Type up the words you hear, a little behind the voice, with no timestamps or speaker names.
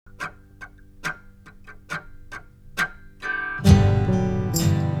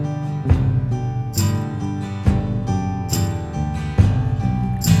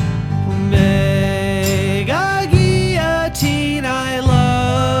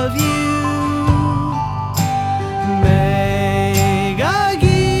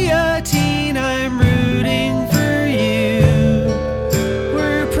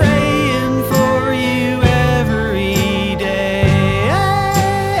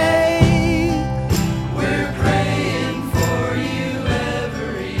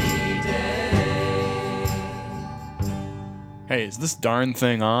is this darn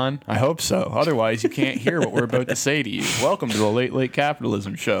thing on? I hope so. Otherwise, you can't hear what we're about to say to you. Welcome to the Late Late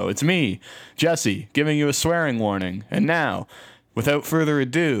Capitalism Show. It's me, Jesse, giving you a swearing warning. And now, without further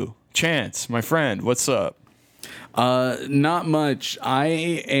ado, Chance, my friend, what's up? Not much. I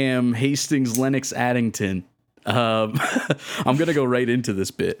am Hastings Lennox Addington. I'm going to go right into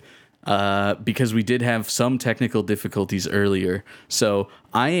this bit because we did have some technical difficulties earlier. So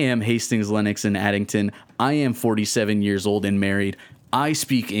I am Hastings Lennox and Addington. I am 47 years old and married. I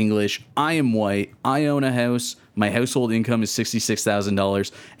speak English. I am white. I own a house. My household income is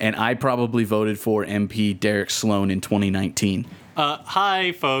 $66,000. And I probably voted for MP Derek Sloan in 2019.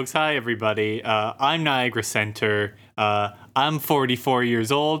 Hi, folks. Hi, everybody. I'm Niagara Center. I'm 44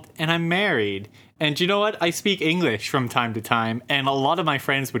 years old, and I'm married. And you know what? I speak English from time to time, and a lot of my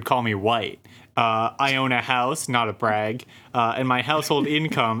friends would call me white. I own a house, not a brag, and my household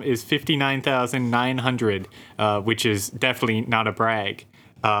income is $59,900, which is definitely not a brag.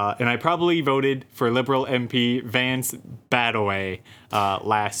 And I probably voted for Liberal MP Vance Badaway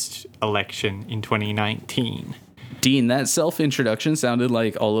last election in 2019. Dean, that self-introduction sounded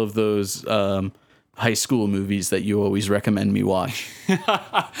like all of those high school movies that you always recommend me watch.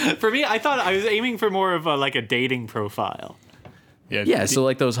 For me, I thought I was aiming for more of a dating profile. Yeah, so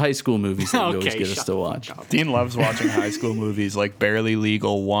like those high school movies that you always get us to watch. Dean loves watching high school movies like Barely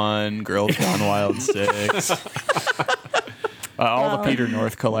Legal 1, Girls Gone Wild 6. All the Peter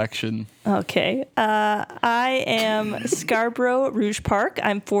North collection. Okay. I am Scarborough Rouge Park.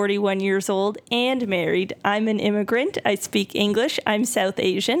 I'm 41 years old and married. I'm an immigrant. I speak English. I'm South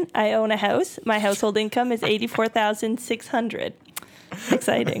Asian. I own a house. My household income is $84,600.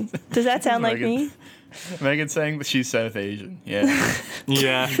 Exciting. Does that sound like me? Megan's saying that she's South Asian. Yeah.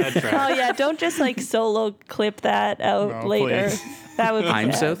 Yeah, that's right. Oh, yeah. Don't just solo clip that out later. Please. That would be I'm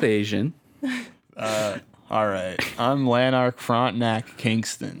bad. South Asian. All right. I'm Lanark Frontenac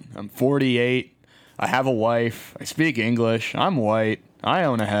Kingston. I'm 48. I have a wife. I speak English. I'm white. I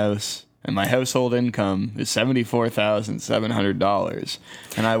own a house. And my household income is $74,700.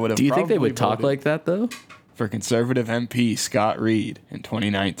 And I would have Do you think they probably would talk voted like that, though? for Conservative MP Scott Reed in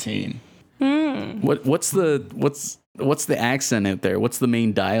 2019. What's the accent out there? What's the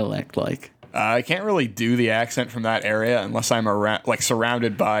main dialect like? I can't really do the accent from that area unless I'm around,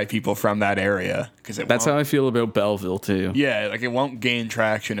 surrounded by people from that area. That's how I feel about Belleville, too. Yeah, it won't gain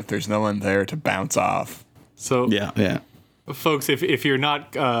traction if there's no one there to bounce off. So, Yeah. folks, if you're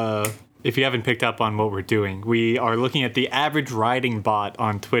not, if you haven't picked up on what we're doing, we are looking at the average riding bot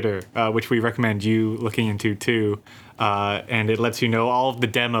on Twitter, which we recommend you looking into too. And it lets you know all of the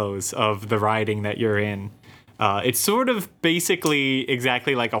demos of the riding that you're in. It's sort of basically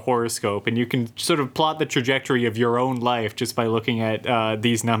exactly like a horoscope, and you can sort of plot the trajectory of your own life just by looking at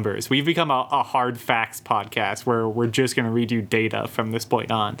these numbers. We've become a hard facts podcast where we're just going to read you data from this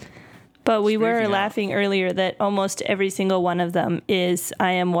point on. But we were laughing earlier that almost every single one of them is,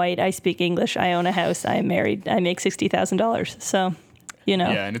 I am white, I speak English, I own a house, I am married, I make $60,000. So,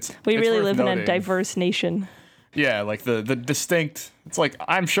 Yeah, and we really worth live in a noting. diverse nation. Yeah, the distinct, it's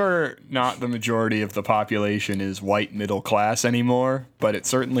I'm sure not the majority of the population is white middle class anymore, but it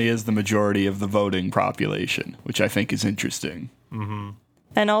certainly is the majority of the voting population, which I think is interesting. Mm-hmm.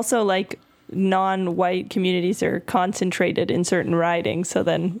 And also, non-white communities are concentrated in certain ridings, so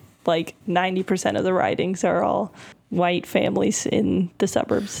then 90% of the ridings are all white families in the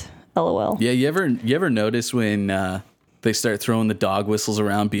suburbs. LOL. Yeah, you ever notice when they start throwing the dog whistles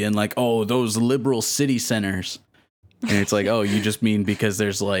around being like, oh, those liberal city centers? And it's like, oh, you just mean because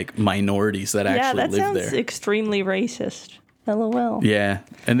there's minorities that actually live there. Yeah, that sounds extremely racist. LOL. Yeah,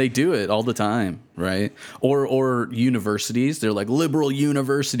 and they do it all the time, right? Or universities, they're like liberal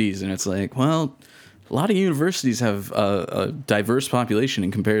universities, and it's like, well, a lot of universities have a diverse population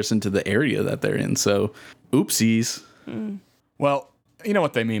in comparison to the area that they're in. So, oopsies. Well, you know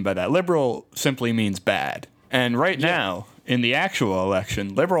what they mean by that. Liberal simply means bad. And right now, in the actual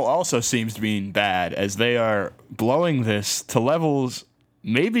election, liberal also seems to mean bad, as they are blowing this to levels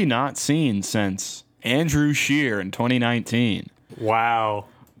maybe not seen since Andrew Scheer in 2019. Wow.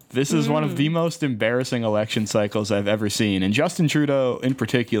 This is one of the most embarrassing election cycles I've ever seen. And Justin Trudeau, in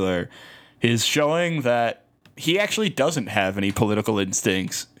particular, is showing that he actually doesn't have any political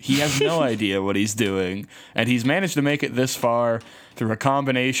instincts. He has no idea what he's doing. And he's managed to make it this far through a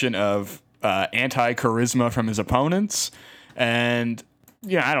combination of anti-charisma from his opponents and,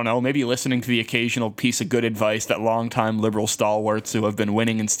 I don't know, maybe listening to the occasional piece of good advice that longtime liberal stalwarts who have been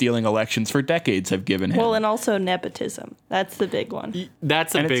winning and stealing elections for decades have given him. Well, and also nepotism. That's the big one.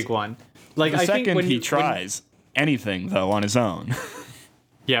 That's a big one. The second he tries anything, though, on his own.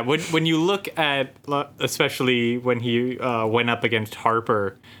 Yeah, when you look at, especially when he went up against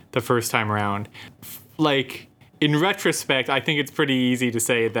Harper the first time around, like, in retrospect, I think it's pretty easy to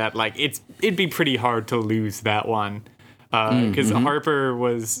say that, like, it'd be pretty hard to lose that one. Because Harper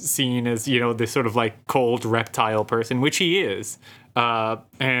was seen as, this sort of, like, cold reptile person, which he is.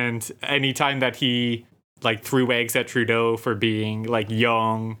 And anytime that he, like, threw eggs at Trudeau for being, like,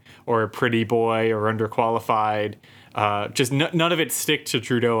 young or a pretty boy or underqualified, just none of it stick to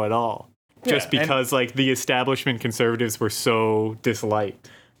Trudeau at all. Just because, like, the establishment conservatives were so disliked.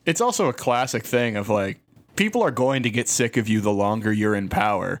 It's also a classic thing of, like, people are going to get sick of you the longer you're in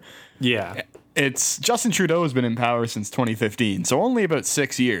power. Yeah. It's Justin Trudeau has been in power since 2015, so only about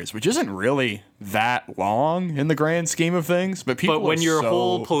 6 years, which isn't really that long in the grand scheme of things. But when your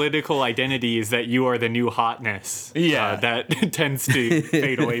whole political identity is that you are the new hotness, that tends to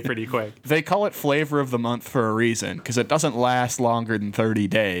fade away pretty quick. They call it flavor of the month for a reason, because it doesn't last longer than 30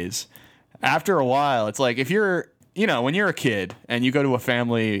 days. After a while, it's like if you're, when you're a kid and you go to a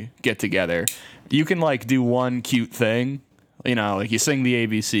family get together, you can like do one cute thing. Like you sing the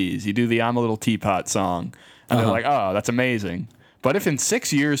ABCs, you do the I'm a Little Teapot song, and they're like, oh, that's amazing. But if in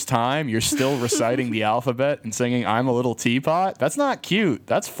 6 years' time you're still reciting the alphabet and singing I'm a Little Teapot, that's not cute.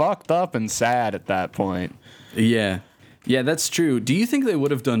 That's fucked up and sad at that point. Yeah. Yeah, that's true. Do you think they would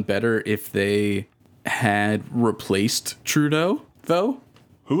have done better if they had replaced Trudeau, though?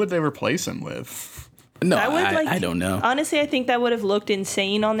 Who would they replace him with? No, I don't know. Honestly, I think that would have looked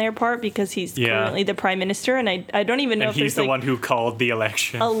insane on their part because he's currently the prime minister, and I don't even know if he's there's the one who called the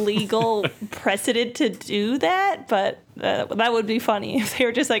election. a legal precedent to do that, but that would be funny if they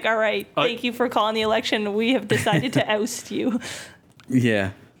were just like, all right, thank you for calling the election. We have decided to oust you.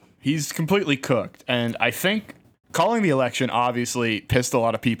 Yeah. He's completely cooked, and I think calling the election obviously pissed a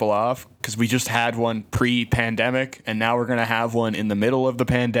lot of people off because we just had one pre-pandemic, and now we're going to have one in the middle of the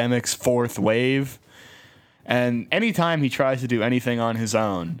pandemic's fourth wave. And anytime he tries to do anything on his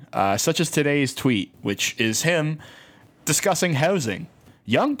own, such as today's tweet, which is him discussing housing.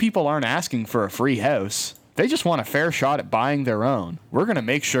 Young people aren't asking for a free house. They just want a fair shot at buying their own. We're going to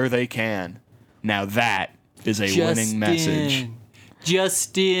make sure they can. Now that is a winning message.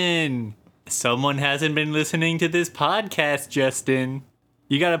 Justin, someone hasn't been listening to this podcast, Justin.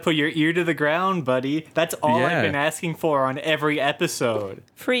 You got to put your ear to the ground, buddy. That's all I've been asking for on every episode.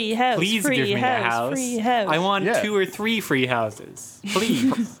 Free house. Please free give me house, a house. Free house. I want 2 or 3 free houses.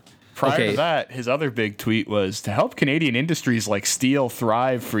 Please. Prior to that, his other big tweet was, to help Canadian industries like steel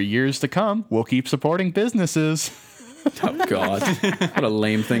thrive for years to come, we'll keep supporting businesses. Oh, God. What a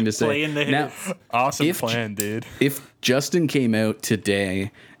lame thing to say. Playing the now, hits. Awesome plan, dude. If Justin came out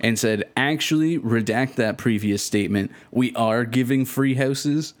today and said, actually, redact that previous statement, we are giving free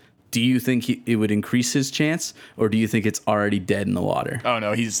houses, do you think it would increase his chance, or do you think it's already dead in the water? Oh,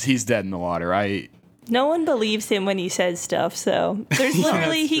 no, he's dead in the water. No one believes him when he says stuff, so there's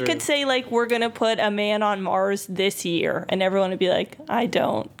literally, he could say, like, we're going to put a man on Mars this year, and everyone would be like, I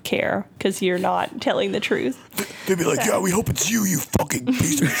don't care, because you're not telling the truth. They'd be like, yeah, we hope it's you fucking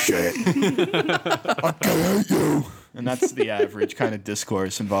piece of shit. I hate you. And that's the average kind of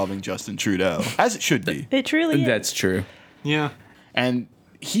discourse involving Justin Trudeau, as it should be. It truly is. That's true. Yeah. And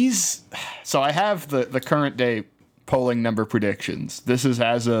so I have the current day polling number predictions. This is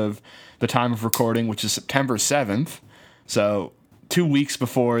as of the time of recording, which is September 7th. So 2 weeks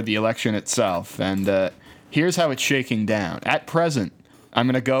before the election itself. And here's how it's shaking down. At present, I'm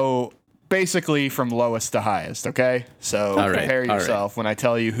going to go basically from lowest to highest, okay? So prepare yourself when I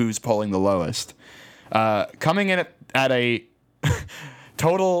tell you who's polling the lowest. Coming in at a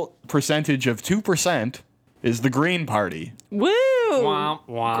total percentage of 2% is the Green Party. Woo! Wah,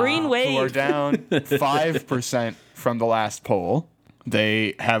 wah. Green wave. Who are down 5% from the last poll.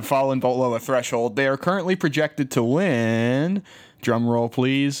 They have fallen below a threshold. They are currently projected to win, drum roll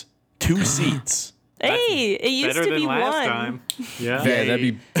please, 2 seats. Hey, it used Better to than be last one. time. Yeah.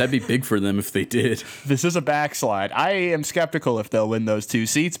 Yeah, that'd be big for them if they did. This is a backslide. I am skeptical if they'll win those 2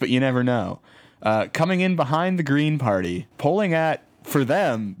 seats, but you never know. Coming in behind the Green Party, polling at, for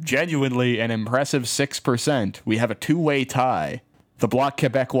them, genuinely an impressive 6%. We have a 2-way tie. The Bloc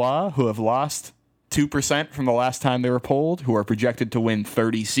Québécois, who have lost 2% from the last time they were polled, who are projected to win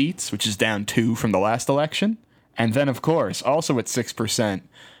 30 seats, which is down 2 from the last election. And then, of course, also at 6%,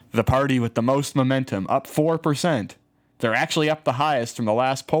 the party with the most momentum, up 4%. They're actually up the highest from the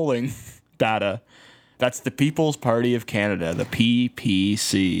last polling data. That's the People's Party of Canada, the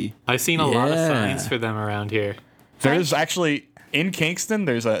PPC. I've seen a lot of signs for them around here. There's actually, in Kingston,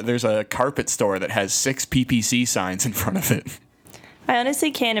 there's a carpet store that has 6 PPC signs in front of it. I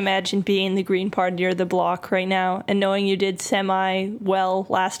honestly can't imagine being the Green Party or the Bloc right now and knowing you did semi-well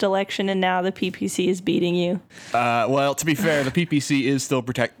last election and now the PPC is beating you. Well, to be fair, the PPC is still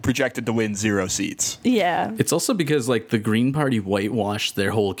projected to win 0 seats. Yeah. It's also because like the Green Party whitewashed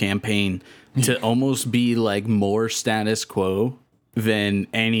their whole campaign to almost be like more status quo than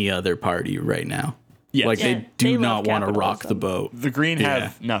any other party right now. Yes. Like Yeah, they do they not love want to rock the capitalism. boat. The Green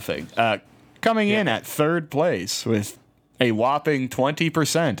have nothing. Coming in at third place with a whopping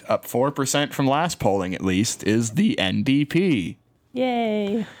 20%, up 4% from last polling at least, is the NDP.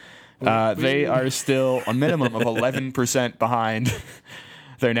 Yay. They are still a minimum of 11% behind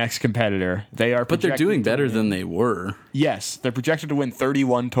their next competitor. They are, But they're projected doing to better win- than they were. Yes, they're projected to win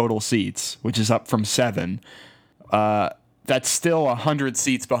 31 total seats, which is up from 7. That's still 100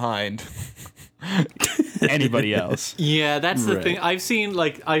 seats behind anybody else. Yeah, that's the Right. thing. I've seen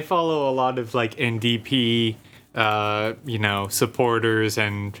like I follow a lot of like NDP, supporters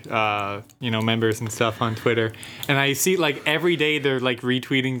and members and stuff on Twitter, and I see like every day they're like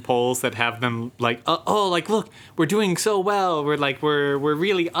retweeting polls that have them like, like look, we're doing so well. We're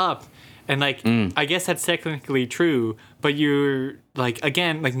really up, and like I guess that's technically true, but you're like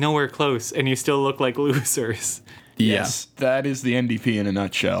again like nowhere close, and you still look like losers. Yes, that is the NDP in a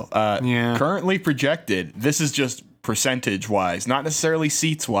nutshell. Yeah. Currently projected, this is just percentage-wise, not necessarily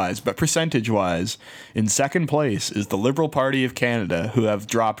seats-wise, but percentage-wise. In second place is the Liberal Party of Canada, who have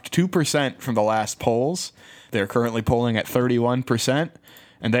dropped 2% from the last polls. They're currently polling at 31%,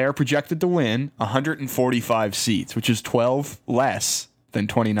 and they are projected to win 145 seats, which is 12 less than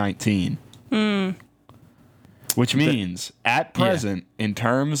 2019. Which means, at present, in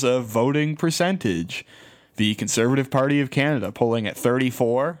terms of voting percentage, the Conservative Party of Canada, polling at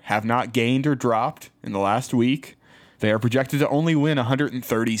 34, have not gained or dropped in the last week. They are projected to only win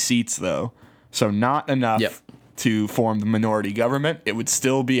 130 seats, though, so not enough Yep. to form the minority government. It would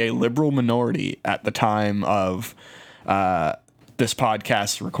still be a Liberal minority at the time of this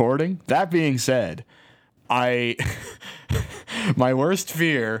podcast recording. That being said, my worst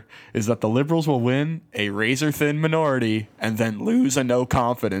fear is that the Liberals will win a razor-thin minority and then lose a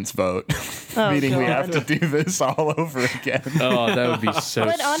no-confidence vote, meaning we have to do this all over again. Oh, that would be so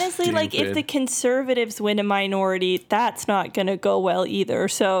But honestly, like if the stupid. Conservatives win a minority, that's not going to go well either.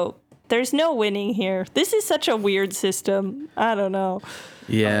 So there's no winning here. This is such a weird system. I don't know.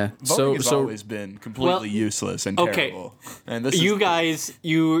 Yeah. Voting has So always been completely Well, useless and okay. terrible. And this You is guys,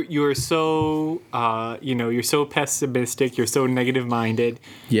 you're so you're so pessimistic, you're so negative minded.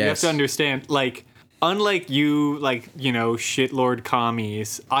 You have Yes. to understand, like, unlike you, like, shitlord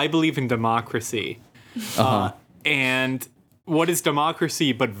commies, I believe in democracy. And what is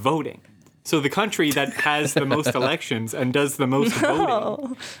democracy but voting? So the country that has the most elections and does the most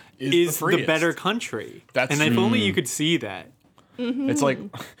voting is the freest. better country. That's and if only you could see that. It's like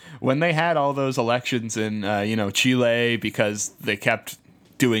when they had all those elections in, Chile because they kept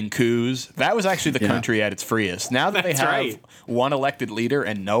doing coups. That was actually the country at its freest. Now that That's they have right. one elected leader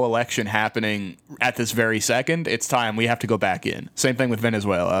and no election happening at this very second, it's time we have to go back in. Same thing with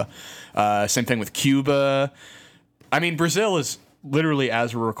Venezuela. Same thing with Cuba. I mean, Brazil is literally,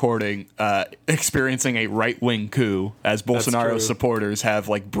 as we're recording, experiencing a right-wing coup as true. Bolsonaro's supporters have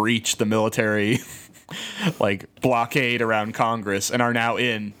breached the military blockade around Congress and are now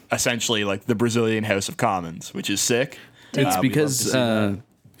in essentially the Brazilian House of Commons, which is sick. it's We'd love to because see that.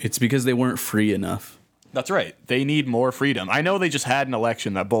 it's because they weren't free enough. That's right. They need more freedom. I know they just had an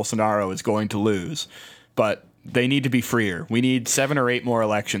election that Bolsonaro is going to lose, but they need to be freer. We need 7 or 8 more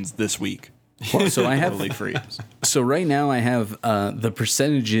elections this week. So I have Totally free. So right now I have the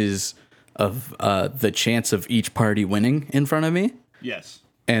percentages of the chance of each party winning in front of me. Yes.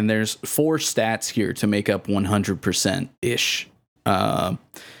 And there's 4 stats here to make up 100% ish.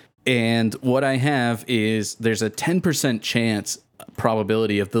 And what I have is there's a 10% chance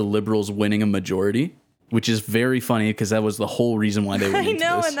probability of the Liberals winning a majority, which is very funny because that was the whole reason why they went I into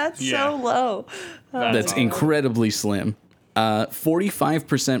know, this. and that's Yeah. so low. That's incredibly slim.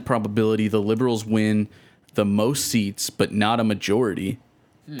 45% probability the Liberals win the most seats, but not a majority.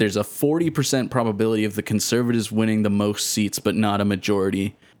 There's a 40% probability of the Conservatives winning the most seats, but not a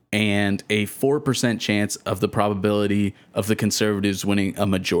majority. And a 4% chance of the probability of the Conservatives winning a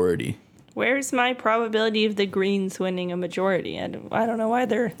majority. Where's my probability of the Greens winning a majority? I don't know why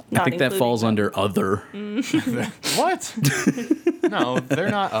they're not I think that including falls them. under other. What? No, they're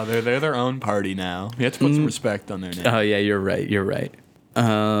not other. They're their own party now. You have to put some respect on their name. Oh, yeah, you're right. You're right.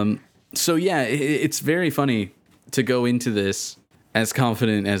 So, yeah, it's very funny to go into this as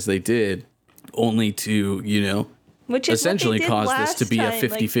confident as they did, only to, Which is essentially what they did caused this last to be a time.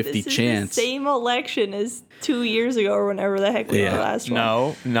 50-50 this is chance. The same election as 2 years ago or whenever the heck was the last one.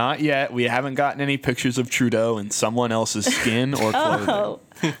 No, not yet. We haven't gotten any pictures of Trudeau in someone else's skin or clothing. Oh,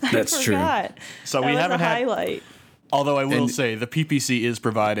 That's true. forgot. So That we was haven't a had. highlight. Although I will And- say the PPC is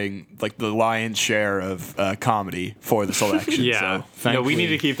providing like the lion's share of comedy for this election. Yeah. So No, we need to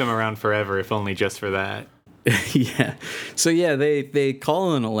thankfully- keep them around forever, if only just for that. Yeah. So yeah, they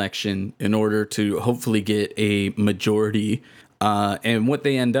call an election in order to hopefully get a majority. And what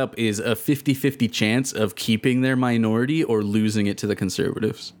they end up is a 50-50 chance of keeping their minority or losing it to the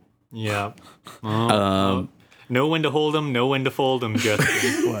conservatives. Yeah. Know when to hold them, know when to fold them,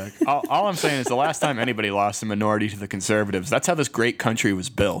 Justin. Look, all I'm saying is the last time anybody lost a minority to the conservatives, that's how this great country was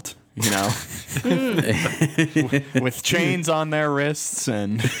built. You know, with chains on their wrists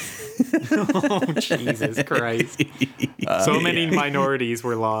and Oh, Jesus Christ. So many minorities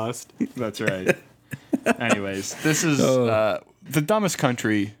were lost. that's right. Anyways, this is the dumbest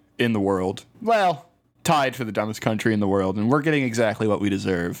country in the world. Well, tied for the dumbest country in the world, and we're getting exactly what we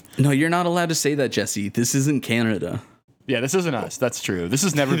deserve. No, you're not allowed to say that, Jesse. This isn't Canada. Yeah, this isn't us. That's true. This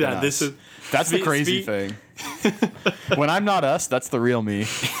has never been Yeah, us. this is- That's the spe- crazy spe- thing. When I'm not us, that's the real me.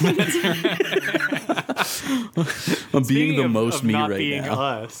 I'm being Speaking the of- most of me not right being now.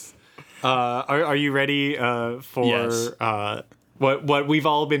 us, are you ready for Yes. what we've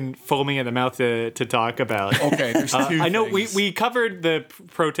all been foaming at the mouth to talk about? Okay, there's two I know things. we covered the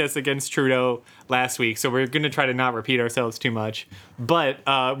protests against Trudeau last week, so we're going to try to not repeat ourselves too much. But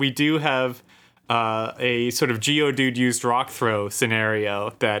we do have a sort of Geodude used rock throw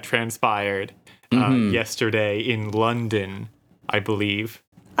scenario that transpired yesterday in London, I believe.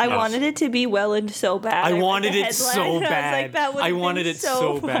 I wanted it to be Welland so bad. I read wanted the it headline so and I was bad. like, that would've I been wanted it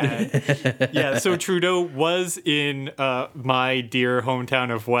so funny. bad. Yeah, so Trudeau was in my dear hometown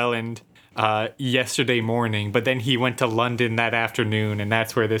of Welland yesterday morning, but then he went to London that afternoon, and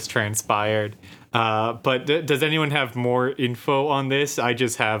that's where this transpired. But does anyone have more info on this? I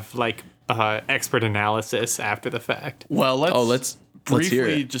just have like expert analysis after the fact. Well, let's hear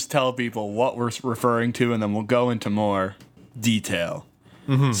briefly it. just tell people what we're referring to, and then we'll go into more detail.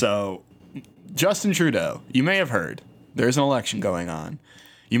 So, Justin Trudeau, you may have heard there's an election going on.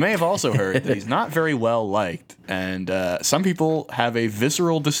 You may have also heard that he's not very well liked, and some people have a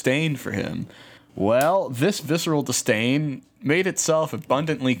visceral disdain for him. Well, this visceral disdain made itself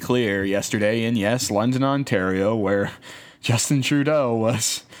abundantly clear yesterday in, yes, London, Ontario, where Justin Trudeau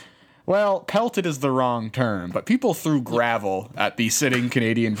was, well, pelted is the wrong term, but people threw gravel at the sitting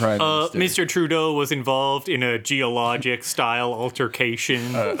Canadian Prime Minister. Mr. Trudeau was involved in a geologic style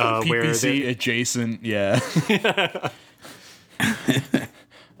altercation where PPC adjacent, yeah.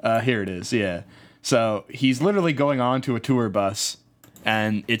 Here it is, yeah. So he's literally going on to a tour bus,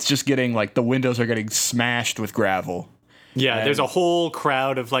 and it's just getting, like, the windows are getting smashed with gravel. there's a whole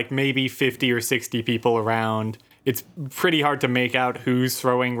crowd of like maybe 50 or 60 people around. It's pretty hard to make out who's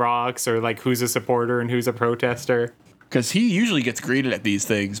throwing rocks or like who's a supporter and who's a protester. Because he usually gets greeted at these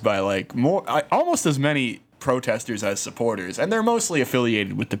things by, like, almost as many protesters as supporters, and they're mostly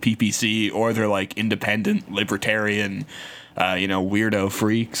affiliated with the PPC, or they're, like, independent, libertarian, weirdo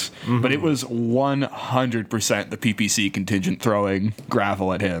freaks. But it was 100% the PPC contingent throwing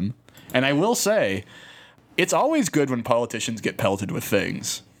gravel at him. And I will say, it's always good when politicians get pelted with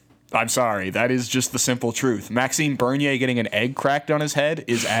things. I'm sorry, that is just the simple truth. Maxime Bernier getting an egg cracked on his head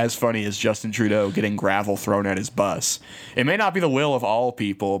is as funny as Justin Trudeau getting gravel thrown at his bus. It may not be the will of all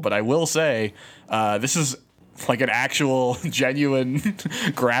people, but I will say this is like an actual, genuine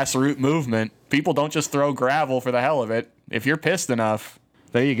grassroots movement. People don't just throw gravel for the hell of it. If you're pissed enough,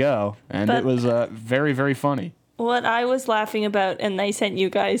 there you go. And But- it was very, very funny. What I was laughing about, and I sent you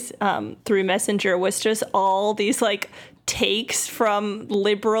guys through Messenger, was just all these like takes from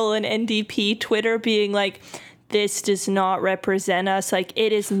Liberal and NDP Twitter being like, this does not represent us. Like,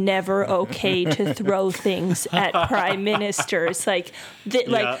 it is never okay to throw things at prime ministers. Like,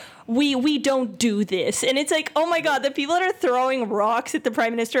 we don't do this. And it's like, oh my God, the people that are throwing rocks at the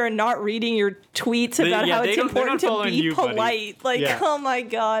prime minister are not reading your tweets about how it's they're important not to following be you, buddy. polite. Like, Yeah. oh my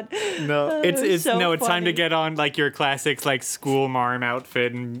God. No, It's it's so no, it's time to funny. get on like your classics like school marm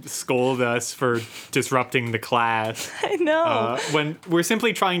outfit and scold us for disrupting the class I know. when we're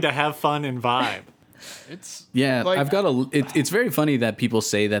simply trying to have fun and vibe. It's Yeah, like- I've got it's very funny that people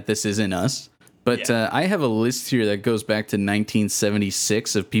say that this isn't us, but I have a list here that goes back to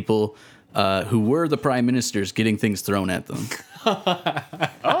 1976 of people who were the prime ministers getting things thrown at them.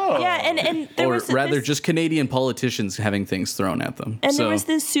 Oh, Yeah, and there Or was rather, this, just Canadian politicians having things thrown at them. and so, there was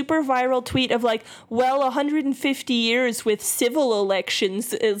this super viral tweet of like, well, 150 years with civil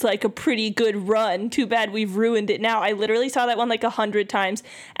elections is like a pretty good run. Too bad we've ruined it now. I literally saw that one like 100 times,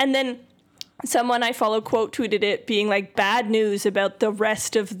 and then someone I follow quote tweeted it being like bad news about the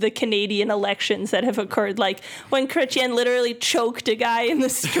rest of the Canadian elections that have occurred. Like when Chrétien literally choked a guy in the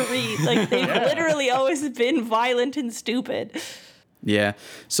street. Like they've literally always been violent and stupid. yeah.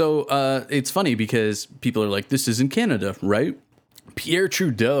 So it's funny because people are like, this isn't Canada, right? Pierre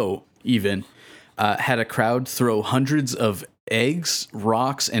Trudeau even had a crowd throw hundreds of eggs,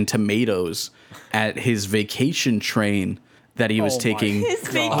 rocks, and tomatoes at his vacation train that he was Oh my taking, His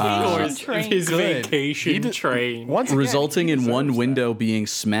vacation train. His Good. vacation train. Once again, resulting he in one deserves window being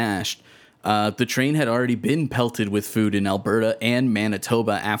smashed. The train had already been pelted with food in Alberta and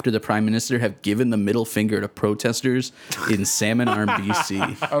Manitoba after the Prime Minister had given the middle finger to protesters in Salmon Arm,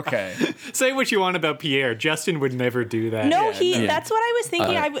 BC. that. Okay. Say what you want about Pierre. Justin would never do that. No, Yeah. that's what I was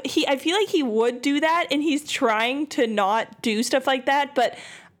thinking. I feel like he would do that, and he's trying to not do stuff like that, but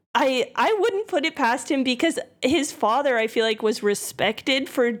I wouldn't put it past him because his father, I feel like, was respected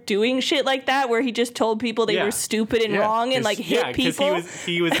for doing shit like that, where he just told people they Yeah. were stupid and Yeah, wrong and 'cause- like hit Yeah, because people.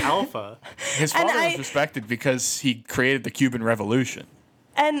 he was alpha. His And father I- was respected because he created the Cuban Revolution.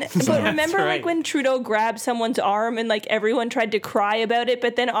 And but remember, right. like when Trudeau grabbed someone's arm and like everyone tried to cry about it,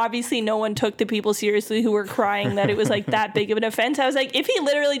 but then obviously no one took the people seriously who were crying that it was like that big of an offense. I was like, if he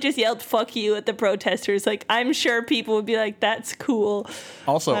literally just yelled "fuck you" at the protesters, like I'm sure people would be like, "That's cool."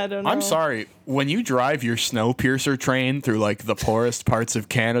 Also, I don't know. I'm sorry, when you drive your Snowpiercer train through like the poorest parts of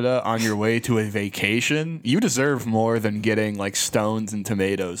Canada on your way to a vacation, you deserve more than getting like stones and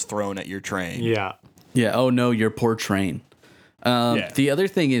tomatoes thrown at your train. Yeah. Yeah. Oh no, your poor train. Yeah. The other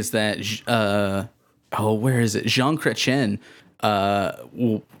thing is that, where is it? Jean Chrétien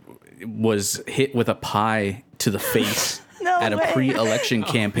was hit with a pie to the face No at a way. pre-election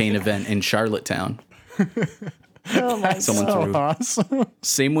campaign event in Charlottetown. Oh my Someone god. threw. Awesome.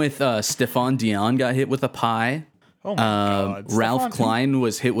 Same with Stéphane Dion got hit with a pie. Oh my God. Ralph Stefan, Klein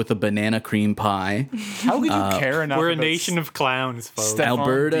was hit with a banana cream pie. How could you care enough? We're a about nation of clowns, folks. Steph-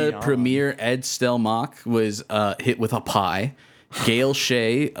 Alberta Dion. Premier Ed Stelmach was hit with a pie. Gail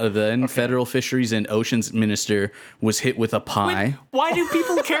Shea, then Federal Fisheries and Oceans Minister, was hit with a pie. Why do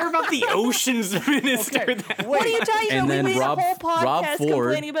people care about the oceans minister? What are you talking And about? We then made Rob- a whole Rob podcast Ford-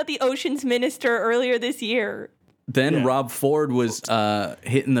 complaining about the oceans minister earlier this year. Then Yeah. Rob Ford was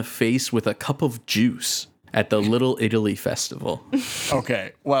hit in the face with a cup of juice at the Little Italy Festival.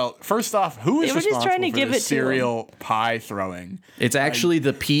 Okay. Well, first off, who is They were just responsible trying to for give this it to him. cereal pie throwing? It's actually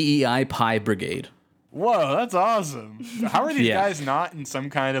the PEI Pie Brigade. Whoa, that's awesome. How are these Yeah. guys not in some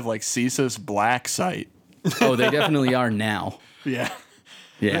kind of like CSIS black site? Oh, they definitely are now. Yeah.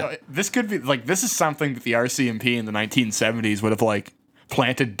 Yeah. You know, this could be like this is something that the RCMP in the 1970s would have like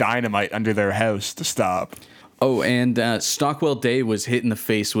planted dynamite under their house to stop. Oh, and Stockwell Day was hit in the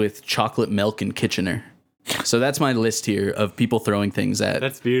face with chocolate milk in Kitchener. So that's my list here of people throwing things at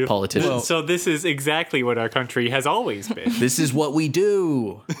That's beautiful. politicians. So this is exactly what our country has always been. This is what we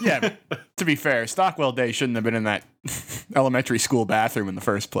do. Yeah, but to be fair, Stockwell Day shouldn't have been in that elementary school bathroom in the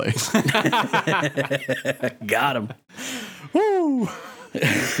first place. Got him. Woo!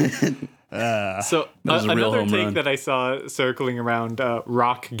 So was a real another home take run. that I saw circling around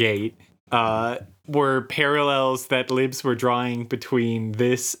Rockgate were parallels that libs were drawing between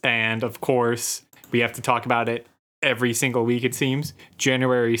this and, of course, we have to talk about it every single week, it seems,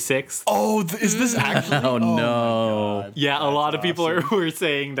 January 6th. Oh, is this actually? Oh, no. Yeah, a lot of people were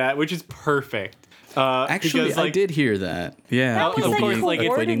saying that, which is perfect. Actually, because, I did hear that. Yeah. That was of like course, being like,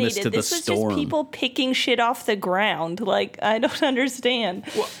 it's- equating coordinated. this to the This was storm. just people picking shit off the ground. Like I don't understand.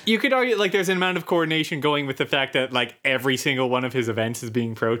 You could argue like there's an amount of coordination going with the fact that like every single one of his events is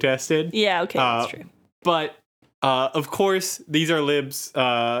being protested. Yeah, okay, that's true. But of course, these are libs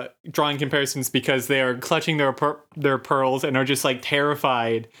drawing comparisons because they are clutching their pearls and are just like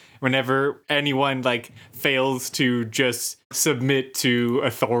terrified whenever anyone like fails to just submit to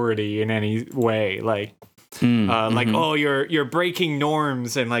authority in any way. Like, like oh, you're breaking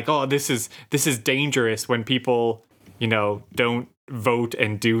norms and like oh, this is dangerous when people don't vote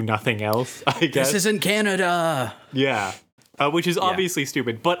and do nothing else. I guess This isn't Canada. yeah. Which is obviously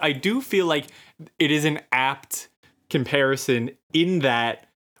stupid. But I do feel like it is an apt comparison in that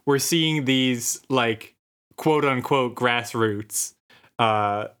we're seeing these, like, quote unquote grassroots,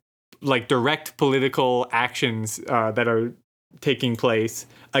 like direct political actions that are taking place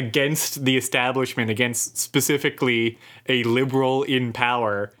against the establishment, against specifically a liberal in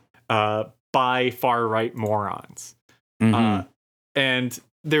power by far right morons. And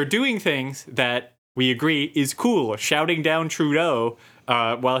they're doing things that we agree is cool. Shouting down Trudeau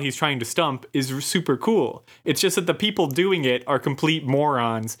while he's trying to stump is super cool. It's just that the people doing it are complete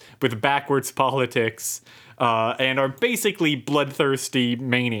morons with backwards politics and are basically bloodthirsty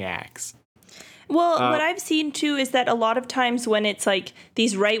maniacs. Well, what I've seen too is that a lot of times when it's like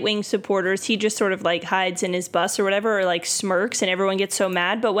these right-wing supporters, he just sort of like hides in his bus or whatever, or like smirks, and everyone gets so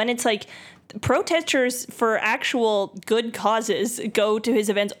mad. But when it's like protesters for actual good causes go to his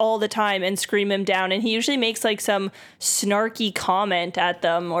events all the time and scream him down, and he usually makes like some snarky comment at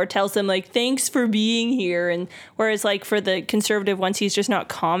them or tells them like, thanks for being here. And whereas like for the conservative ones, he's just not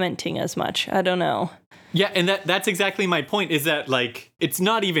commenting as much. I don't know. Yeah, and that's exactly my point, is that, like, it's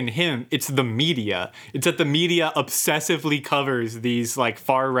not even him, it's the media. It's that the media obsessively covers these, like,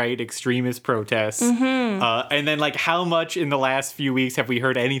 far-right extremist protests. And then, like, how much in the last few weeks have we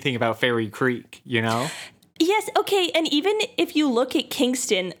heard anything about Fairy Creek, you know? Yes, okay, and even if you look at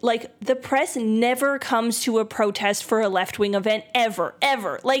Kingston, like, the press never comes to a protest for a left-wing event, ever.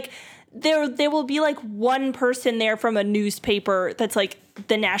 Like, there will be, like, one person there from a newspaper that's, like,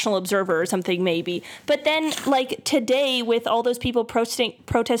 the National Observer or something, maybe. But then, like, today, with all those people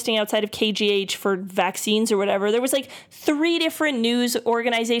protesting outside of KGH for vaccines or whatever, there was, like, 3 different news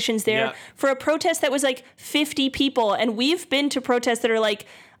organizations there for a protest that was, like, 50 people. And we've been to protests that are, like,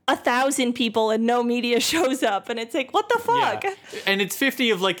 1,000 people and no media shows up, and it's like, what the fuck? Yeah. And it's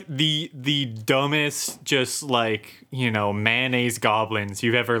 50 of like the dumbest, just like, you know, mayonnaise goblins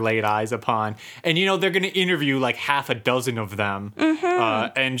you've ever laid eyes upon. And you know, they're gonna interview like half a dozen of them,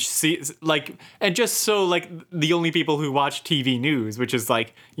 and see like, and just so like the only people who watch TV news, which is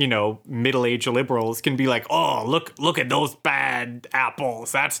like, you know, middle-aged liberals, can be like, oh, look at those bad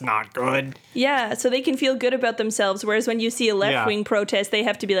apples, that's not good. Yeah, so they can feel good about themselves, whereas when you see a left-wing protest, they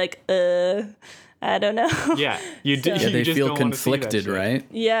have to be like, I don't know. Yeah, you they just feel don't wanna see that conflicted, shit. right?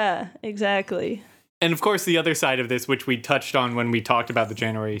 Yeah, exactly. And of course, the other side of this, which we touched on when we talked about the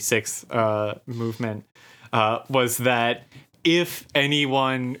January 6th movement, was that if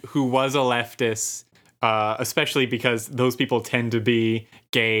anyone who was a leftist, especially because those people tend to be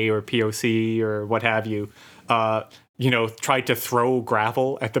gay or POC or what have you, you know, tried to throw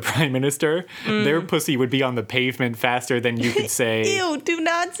gravel at the prime minister, their pussy would be on the pavement faster than you could say. Ew, do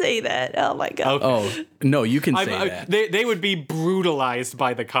not say that. Oh my God. Oh, no, you can say that. They would be brutalized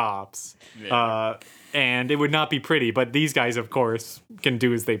by the cops. And it would not be pretty, but these guys, of course, can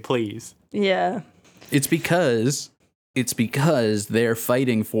do as they please. Yeah. It's because they're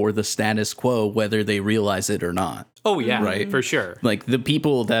fighting for the status quo, whether they realize it or not. Oh, yeah, Right. for sure. Like the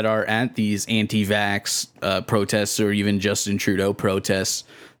people that are at these anti-vax protests or even Justin Trudeau protests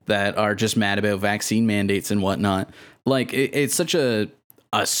that are just mad about vaccine mandates and whatnot. Like it's such a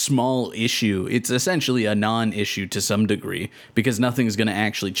small issue. It's essentially a non-issue to some degree because nothing's going to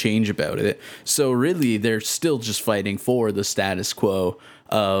actually change about it. So really, they're still just fighting for the status quo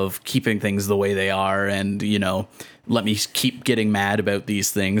of keeping things the way they are and, you know, let me keep getting mad about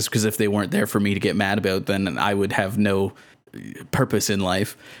these things because if they weren't there for me to get mad about, then I would have no purpose in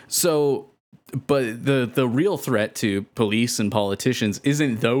life. So, but the real threat to police and politicians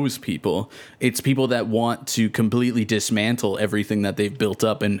isn't those people. It's people that want to completely dismantle everything that they've built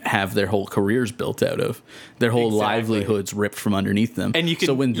up and have their whole careers built out of, their whole livelihoods ripped from underneath them. And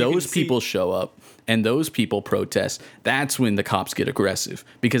so when those people show up and those people protest, that's when the cops get aggressive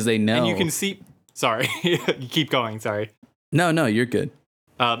because they know. And you can see. Sorry, you keep going. Sorry. No, you're good.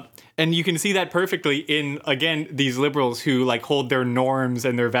 And you can see that perfectly in, again, these liberals who like hold their norms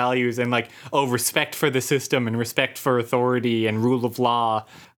and their values and like, oh, respect for the system and respect for authority and rule of law,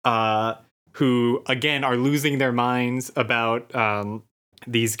 who, again, are losing their minds about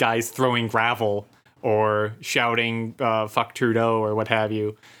these guys throwing gravel or shouting fuck Trudeau or what have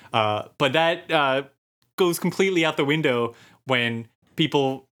you. But that goes completely out the window when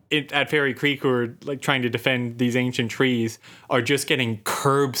people at Fairy Creek who are like trying to defend these ancient trees are just getting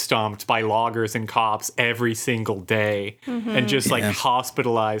curb stomped by loggers and cops every single day and just like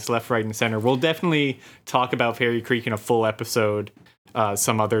hospitalized left, right, and center. We'll definitely talk about Fairy Creek in a full episode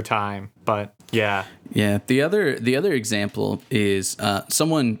some other time, but yeah. Yeah, the other example is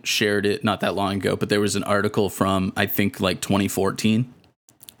someone shared it not that long ago, but there was an article from I think like 2014,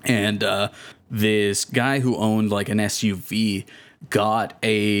 and this guy who owned like an SUV got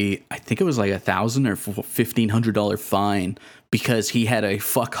I think it was like $1,000 or $1,500 fine because he had a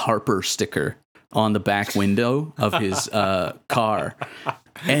 "fuck Harper" sticker on the back window of his car,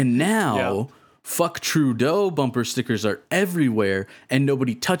 and now "fuck Trudeau" bumper stickers are everywhere, and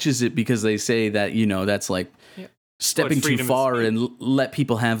nobody touches it because they say that, you know, that's like stepping too far and let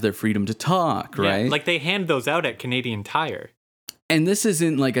people have their freedom to talk, right? Like they hand those out at Canadian Tire. And this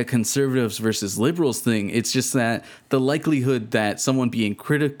isn't like a conservatives versus liberals thing. It's just that the likelihood that someone being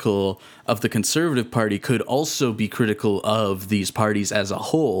critical of the Conservative Party could also be critical of these parties as a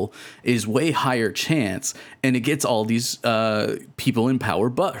whole is way higher chance. And it gets all these people in power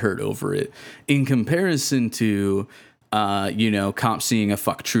butthurt over it. In comparison to, cops seeing a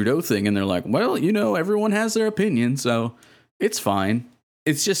fuck Trudeau thing and they're like, well, everyone has their opinion, so it's fine.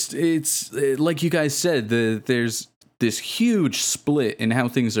 It's like you guys said, there's this huge split in how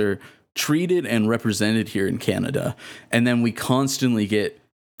things are treated and represented here in Canada. And then we constantly get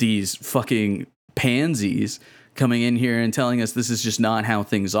these fucking pansies coming in here and telling us this is just not how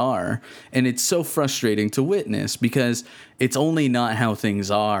things are. And it's so frustrating to witness because it's only not how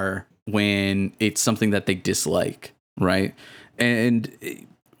things are when it's something that they dislike, right? And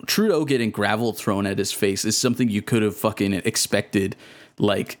Trudeau getting gravel thrown at his face is something you could have fucking expected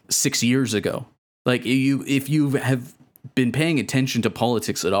like 6 years ago. Like, if you have been paying attention to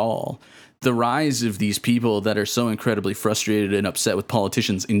politics at all, the rise of these people that are so incredibly frustrated and upset with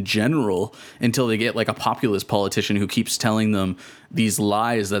politicians in general until they get like a populist politician who keeps telling them these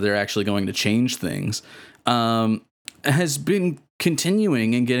lies that they're actually going to change things, has been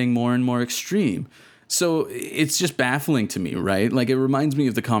continuing and getting more and more extreme. So it's just baffling to me, right? Like, it reminds me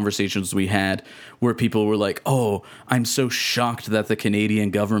of the conversations we had where people were like, oh, I'm so shocked that the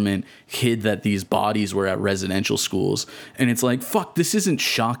Canadian government hid that these bodies were at residential schools. And it's like, fuck, this isn't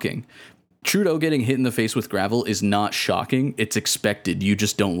shocking. Trudeau getting hit in the face with gravel is not shocking. It's expected. You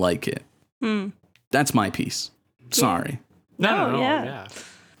just don't like it. That's my piece. Sorry. No, yeah.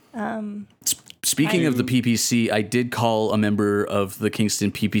 Speaking of the PPC, I did call a member of the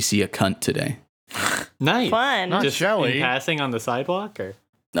Kingston PPC a cunt today. Nice. Fun. Not Just Shelley. in passing on the sidewalk or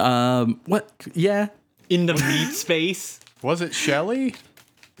What? Yeah. in the meat space? Was it Shelley?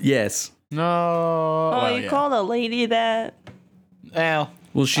 Yes. No. Oh, well, you yeah. called a lady that? Well,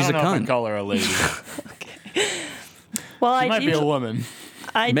 Well, she's I a don't know if I'd cunt. call her a lady. Well, She I might do. be a woman.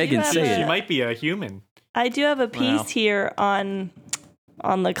 I Megan, do have say a, it. She might be a human. I do have a piece Wow. here on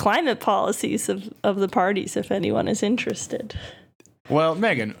the climate policies of the parties, if anyone is interested. Well,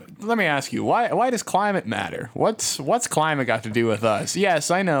 Megan, let me ask you, why does climate matter? What's climate got to do with us? Yes,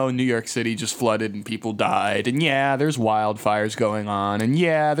 I know New York City just flooded and people died, and yeah, there's wildfires going on, and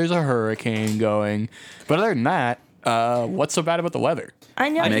yeah, there's a hurricane going. But other than that, what's so bad about the weather? I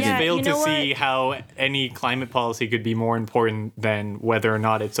know. I just Yeah, failed you to know see what? how any climate policy could be more important than whether or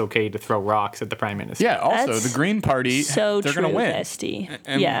not it's okay to throw rocks at the prime minister. Yeah, also, That's the Green Party, So they're true, going to win. bestie.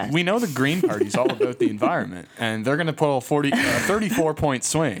 And yeah. we know the Green Party's all about the environment, and they're going to pull a 34-point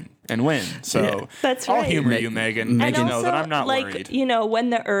swing and win. So That's I'll right. humor you, Megan. And And you know also, that I'm not like, worried. when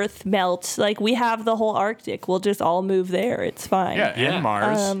the Earth melts, like we have the whole Arctic, we'll just all move there. It's fine. Yeah, Yeah. and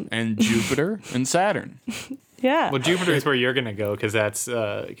Mars, and Jupiter, and Saturn. Yeah. Well, Jupiter is where you're gonna go because that's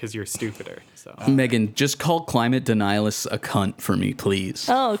because you're stupider. So Megan, just call climate denialists a cunt for me, please.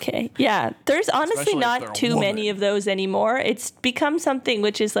 Oh, okay. Yeah. There's honestly Especially if they're not a too woman. many of those anymore. It's become something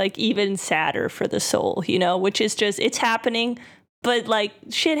which is like even sadder for the soul, which is just, it's happening, but like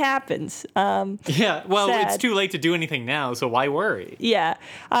shit happens. yeah, well, it's Sad. too late to do anything now. So why worry? Yeah.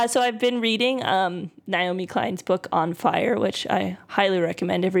 So I've been reading Naomi Klein's book On Fire, which I highly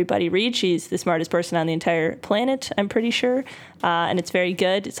recommend everybody read. She's the smartest person on the entire planet, I'm pretty sure. And it's very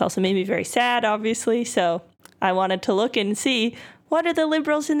good. It's also made me very sad, obviously. So I wanted to look and see, what are the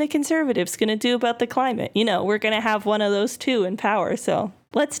liberals and the conservatives going to do about the climate? We're going to have one of those two in power. So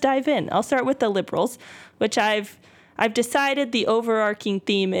let's dive in. I'll start with the liberals, which I've decided the overarching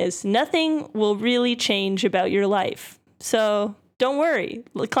theme is nothing will really change about your life. So don't worry.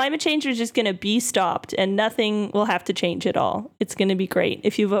 Climate change is just going to be stopped and nothing will have to change at all. It's going to be great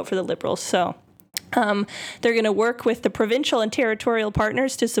if you vote for the Liberals. So they're going to work with the provincial and territorial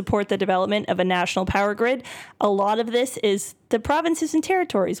partners to support the development of a national power grid. A lot of this is the provinces and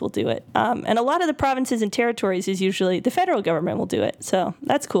territories will do it. And a lot of the provinces and territories is usually the federal government will do it. So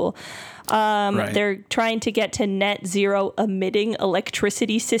that's cool. Right. They're trying to get to net zero emitting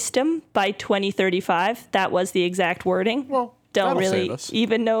electricity system by 2035. That was the exact wording. Well, Don't that'll really save us.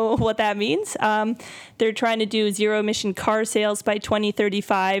 even know what that means. They're trying to do zero emission car sales by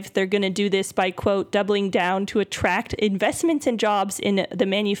 2035. They're going to do this by, quote, doubling down to attract investments and jobs in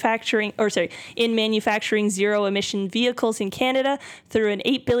manufacturing zero emission vehicles in Canada through an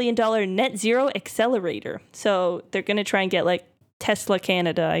 $8 billion net zero accelerator. So they're going to try and get like Tesla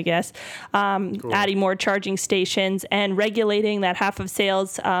Canada, I guess, adding more charging stations and regulating that half of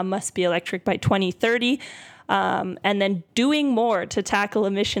sales must be electric by 2030. and then doing more to tackle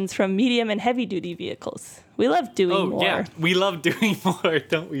emissions from medium and heavy duty vehicles. We love doing more. Yeah, we love doing more,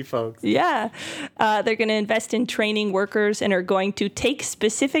 don't we, folks? Yeah. They're going to invest in training workers and are going to take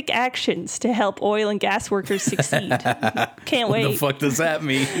specific actions to help oil and gas workers succeed. Can't wait. What the fuck does that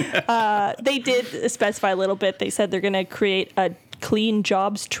mean? They did specify a little bit. They said they're going to create a clean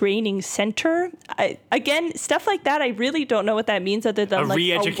jobs training center. Again, stuff like that, I really don't know what that means other than A like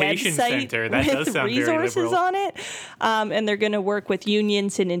re-education a website center. That with does sound very resources liberal. on it. And they're going to work with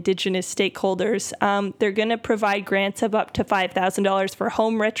unions and indigenous stakeholders. They're going to provide grants of up to $5,000 for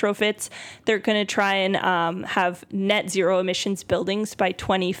home retrofits. They're going to try and have net zero emissions buildings by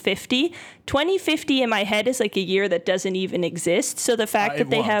 2050. 2050 in my head is like a year that doesn't even exist. So the fact that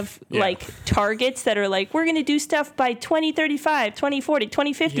they have like targets that are like, we're going to do stuff by 2035, 2040,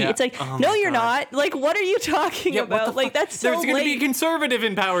 2050. Yeah. It's like, Oh no, my you're God. not. Like, what are you talking about? Like, that's so There's going to be a late. conservative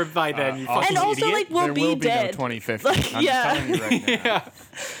in power by then, you fucking And also, idiot. like, we'll there be will dead. be no 2050. Like, I'm yeah. telling you right now.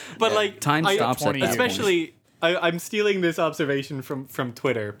 But like Time stops at 20 that years. point. especially I'm stealing this observation from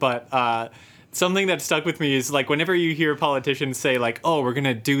Twitter, but something that stuck with me is like whenever you hear politicians say like, oh, we're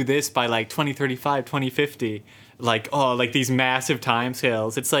gonna do this by like 2035, 2050, like, oh, like these massive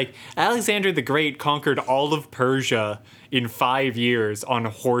timescales. It's like Alexander the Great conquered all of Persia in 5 years on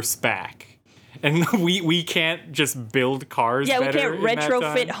horseback. And we can't just build cars Yeah, we better can't in that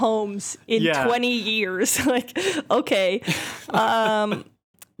retrofit time? homes in Yeah. 20 years. Like, okay.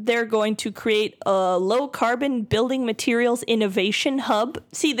 They're going to create a low carbon building materials innovation hub.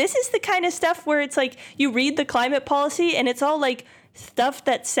 See, this is the kind of stuff where it's like you read the climate policy and it's all like stuff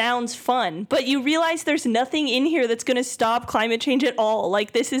that sounds fun, but you realize there's nothing in here that's going to stop climate change at all.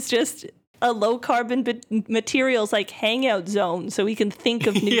 Like, this is just a low carbon materials like hangout zone so we can think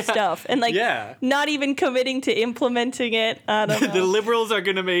of new Yeah. stuff and like Yeah. not even committing to implementing it. I don't know. The liberals are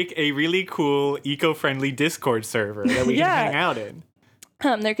gonna make a really cool eco-friendly Discord server that we Yeah. can hang out in.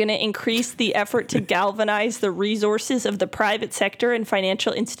 They're going to increase the effort to galvanize the resources of the private sector and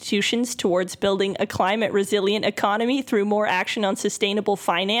financial institutions towards building a climate resilient economy through more action on sustainable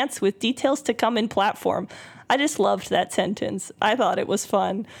finance, with details to come in platform. I just loved that sentence. I thought it was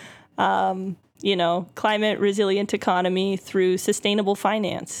fun. Climate resilient economy through sustainable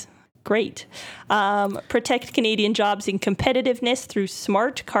finance. Great. Protect Canadian jobs and competitiveness through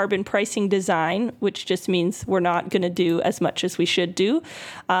smart carbon pricing design, which just means we're not going to do as much as we should do.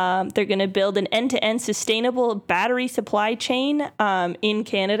 They're going to build an end-to-end sustainable battery supply chain in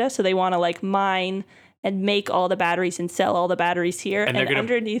Canada. So they want to like mine and make all the batteries and sell all the batteries here. And they're going to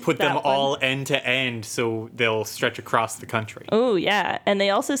underneath put them that all end to end so they'll stretch across the country. Oh, yeah. And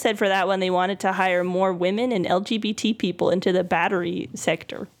they also said for that one, they wanted to hire more women and LGBT people into the battery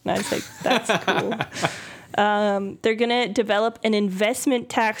sector. And I was like, that's cool. They're going to develop an investment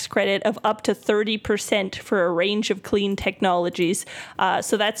tax credit of up to 30% for a range of clean technologies.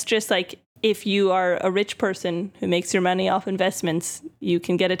 So that's just like if you are a rich person who makes your money off investments, you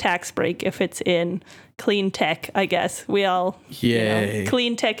can get a tax break if it's in clean tech, I guess. We all, Yay.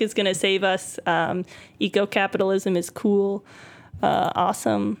 clean tech is going to save us. Eco-capitalism is cool.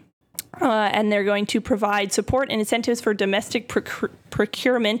 Awesome. And they're going to provide support and incentives for domestic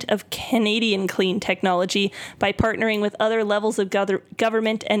procurement of Canadian clean technology by partnering with other levels of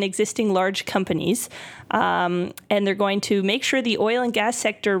government and existing large companies. And they're going to make sure the oil and gas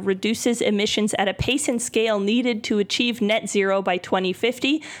sector reduces emissions at a pace and scale needed to achieve net zero by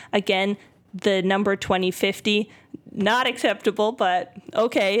 2050. Again, the number 2050, not acceptable, but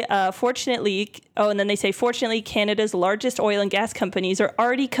okay. Fortunately, and then they say, fortunately, Canada's largest oil and gas companies are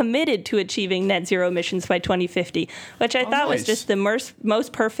already committed to achieving net zero emissions by 2050, which I thought was nice. just the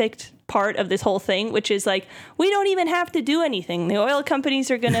most perfect part of this whole thing, which is like, we don't even have to do anything. The oil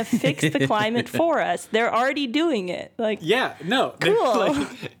companies are going to fix the climate for us. They're already doing it. Like, Yeah, no. Cool.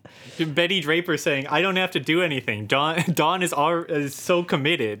 Betty Draper saying, I don't have to do anything. Dawn is so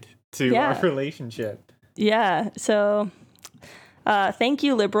committed to Yeah. our relationship. yeah. So thank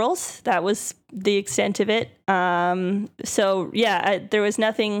you, liberals. That was the extent of it. There was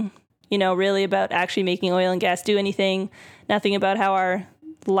nothing, really about actually making oil and gas do anything. Nothing about how our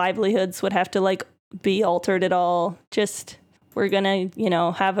livelihoods would have to like be altered at all. Just we're gonna,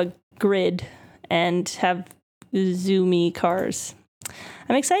 have a grid and have zoomy cars.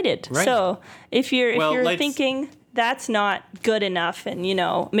 I'm excited. Right. So if you're let's- thinking that's not good enough, and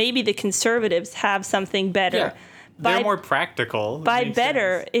maybe the conservatives have something better. Yeah. They're By- more practical. It By makes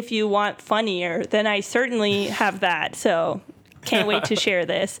better, sense. if you want funnier, then I certainly have that. So Can't wait to share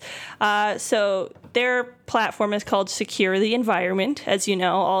this. So their platform is called Secure the Environment. As you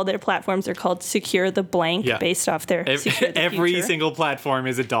know, all their platforms are called Secure the Blank, based off their Secure the Every Future. single platform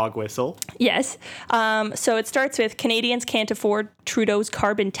is a dog whistle. Yes. So it starts with Canadians can't afford Trudeau's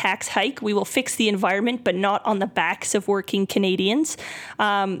carbon tax hike. We will fix the environment, but not on the backs of working Canadians.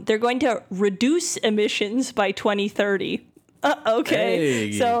 They're going to reduce emissions by 2030. Okay.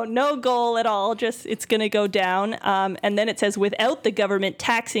 Hey. So no goal at all. Just it's going to go down. And then it says without the government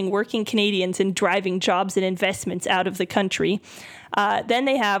taxing working Canadians and driving jobs and investments out of the country. Then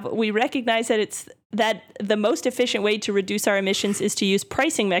they have, we recognize that the most efficient way to reduce our emissions is to use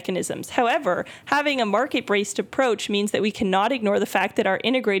pricing mechanisms. However, having a market-based approach means that we cannot ignore the fact that our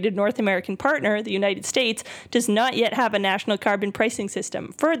integrated North American partner, the United States, does not yet have a national carbon pricing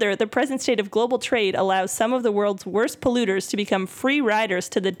system. Further, the present state of global trade allows some of the world's worst polluters to become free riders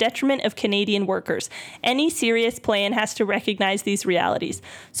to the detriment of Canadian workers. Any serious plan has to recognize these realities.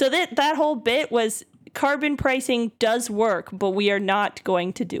 So that whole bit was carbon pricing does work, but we are not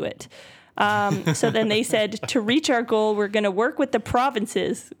going to do it. So then they said, to reach our goal, we're going to work with the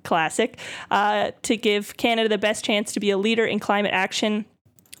provinces, classic, to give Canada the best chance to be a leader in climate action.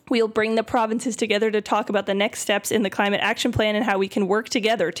 We'll bring the provinces together to talk about the next steps in the climate action plan and how we can work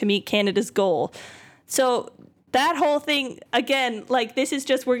together to meet Canada's goal. So that whole thing, again, like this is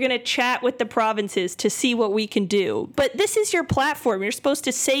just, we're going to chat with the provinces to see what we can do. But this is your platform. You're supposed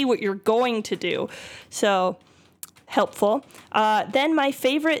to say what you're going to do. So helpful. Then my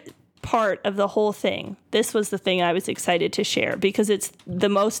favorite part of the whole thing. This was the thing I was excited to share because it's the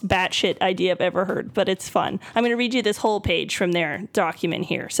most batshit idea I've ever heard, but it's fun. I'm going to read you this whole page from their document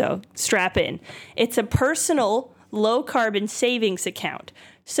here, so strap in. It's a personal low-carbon savings account.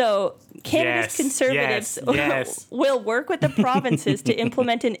 So Canada's Conservatives will work with the provinces to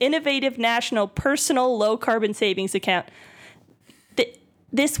implement an innovative national personal low-carbon savings account.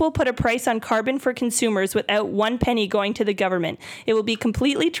 This will put a price on carbon for consumers without one penny going to the government. It will be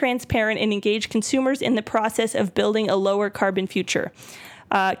completely transparent and engage consumers in the process of building a lower carbon future.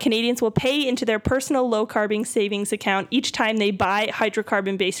 Canadians will pay into their personal low-carbon savings account each time they buy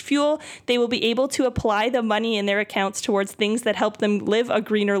hydrocarbon-based fuel. They will be able to apply the money in their accounts towards things that help them live a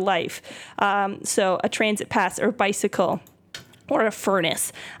greener life. So a transit pass or bicycle. Or a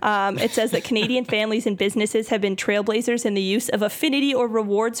furnace. It says that Canadian families and businesses have been trailblazers in the use of affinity or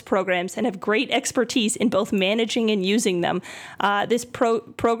rewards programs and have great expertise in both managing and using them. This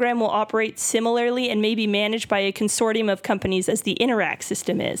program will operate similarly and may be managed by a consortium of companies as the Interact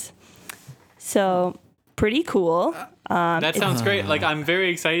system is. So, pretty cool. That sounds great. Like, I'm very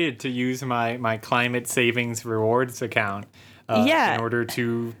excited to use my climate savings rewards account in order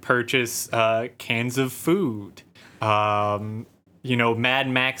to purchase cans of food. Mad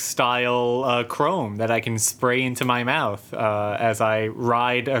Max style chrome that I can spray into my mouth as I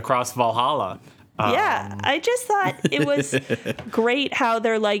ride across Valhalla. I just thought it was great how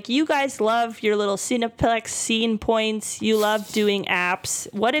they're like, you guys love your little Cineplex scene points. You love doing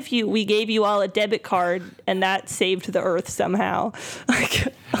apps. What if we gave you all a debit card and that saved the earth somehow?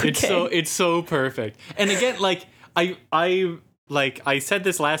 Like, okay. It's so perfect. And again, like I said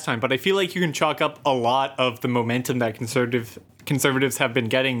this last time, but I feel like you can chalk up a lot of the momentum that conservatives have been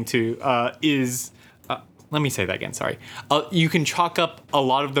getting to let me say that again, sorry. You can chalk up a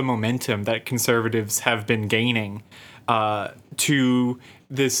lot of the momentum that conservatives have been gaining to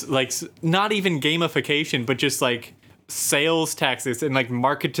this, like, not even gamification, but just like sales taxes and like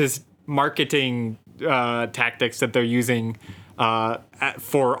marketing tactics that they're using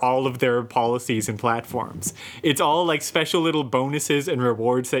for all of their policies and platforms. It's all like special little bonuses and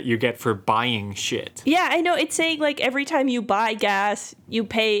rewards that you get for buying shit. Yeah, I know. It's saying like every time you buy gas, you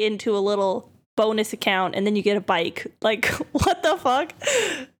pay into a little bonus account and then you get a bike. Like, what the fuck?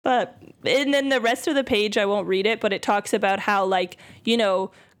 And then the rest of the page, I won't read it, but it talks about how, like,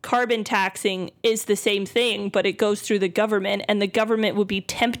 carbon taxing is the same thing, but it goes through the government and the government would be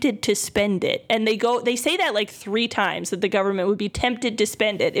tempted to spend it. And they say that like 3 times, that the government would be tempted to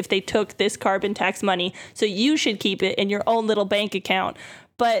spend it if they took this carbon tax money. So you should keep it in your own little bank account.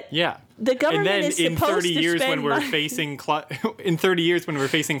 But yeah, the government and then is supposed in 30 to years spend when we're money. facing in 30 years when we're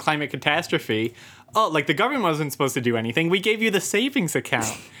facing climate catastrophe, the government wasn't supposed to do anything. We gave you the savings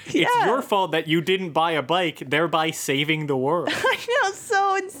account. Yeah. It's your fault that you didn't buy a bike, thereby saving the world. I know,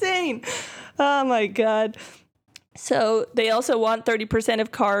 so insane. Oh my God. So they also want 30%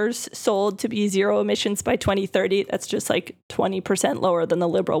 of cars sold to be zero emissions by 2030. That's just like 20% lower than the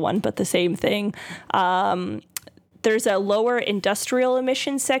Liberal one, but the same thing. there's a lower industrial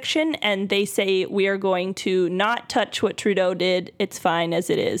emissions section, and they say we are going to not touch what Trudeau did. It's fine as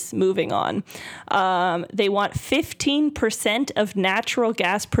it is. Moving on. They want 15% of natural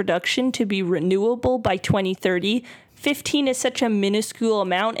gas production to be renewable by 2030. 15 is such a minuscule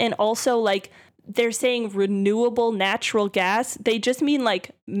amount, and also like they're saying renewable natural gas. They just mean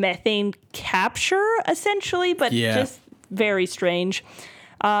like methane capture essentially, but just very strange.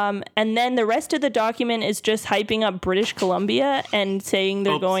 And then the rest of the document is just hyping up British Columbia and saying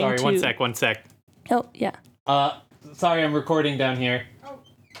they're going to... Sorry, one sec. Oh, yeah. Sorry, I'm recording down here.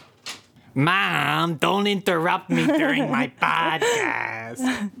 Mom, don't interrupt me during my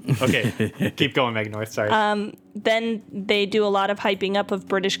podcast. Okay, keep going, Meg North. Sorry. Then they do a lot of hyping up of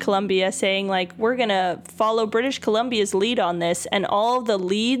British Columbia, saying like, we're going to follow British Columbia's lead on this. And all the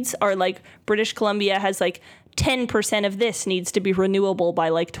leads are like, British Columbia has like 10% of this needs to be renewable by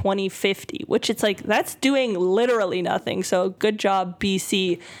like 2050, which it's like, that's doing literally nothing. So good job,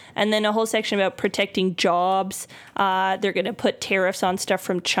 BC. And then a whole section about protecting jobs. They're going to put tariffs on stuff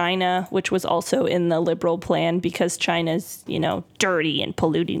from China, which was also in the Liberal plan because China's, dirty and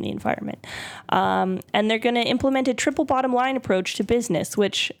polluting the environment. And they're going to implement a triple bottom line approach to business,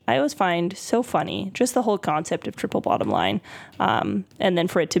 which I always find so funny. Just the whole concept of triple bottom line. And then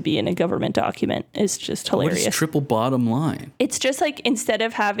for it to be in a government document is just hilarious. What is triple bottom line? It's just like instead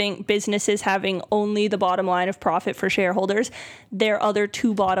of having businesses having only the bottom line of profit for shareholders, their other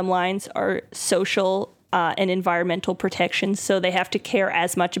two bottom lines are social and environmental protections. So they have to care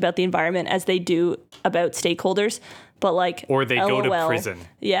as much about the environment as they do about stakeholders. But like, or they go to prison.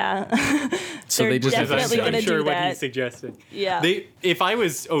 Yeah. So they just definitely going to I'm sure do what that. he suggested. Yeah. If I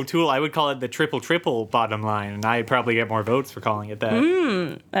was O'Toole, I would call it the triple bottom line, and I'd probably get more votes for calling it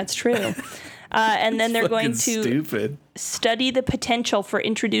that. That's true. And then they're going to stupid. study the potential for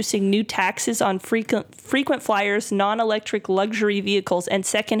introducing new taxes on frequent flyers, non-electric luxury vehicles, and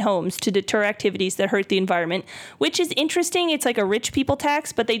second homes to deter activities that hurt the environment, which is interesting. It's like a rich people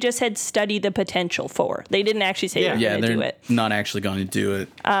tax, but they just said study the potential for. They didn't actually say they're going to do it. Not actually going to do it.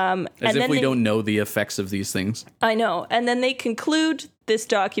 As if we don't know the effects of these things. I know. And then they conclude this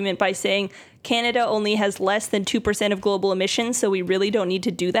document by saying Canada only has less than 2% of global emissions, so we really don't need to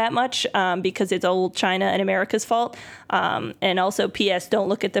do that much because it's all China and America's fault. And also, P.S., don't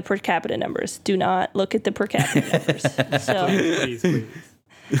look at the per capita numbers. Do not look at the per capita numbers. So, Please.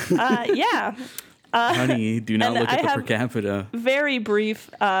 yeah. Honey, do not look at the per have capita. Very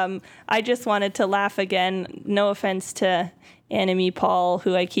brief. I just wanted to laugh again. No offense to Annemie Paul,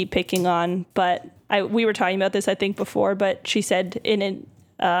 who I keep picking on, but we were talking about this, I think, before, but she said in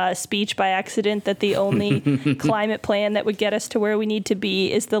a speech by accident that the only climate plan that would get us to where we need to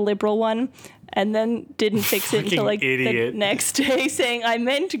be is the Liberal one, and then didn't fix it until like the next day, saying I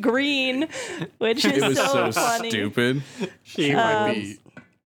meant green, which is It was so funny. Stupid. She might be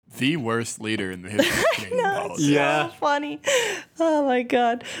the worst leader in the history of Canadian politics. Yeah. So funny. Oh my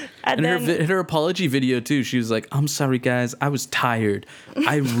god. And And then her apology video too, she was like, I'm sorry guys, I was tired.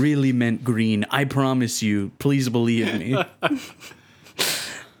 I really meant green. I promise you. Please believe me.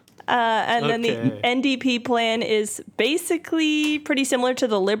 And then the NDP plan is basically pretty similar to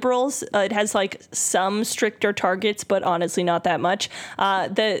the Liberals. It has like some stricter targets, but honestly not that much.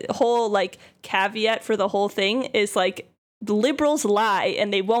 The whole like caveat for the whole thing is like the Liberals lie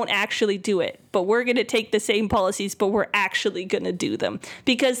and they won't actually do it, but we're going to take the same policies, but we're actually going to do them.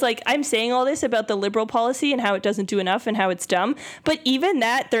 Because like I'm saying all this about the Liberal policy and how it doesn't do enough and how it's dumb, but even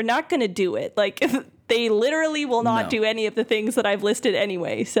that, they're not going to do it. Like they literally will not do any of the things that I've listed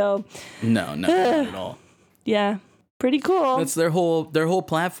anyway. So No, not at all. yeah, pretty cool. That's their whole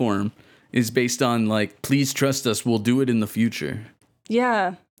platform is based on like, please trust us, we'll do it in the future.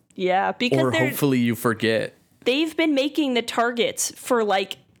 Yeah, because Or hopefully you forget. They've been making the targets for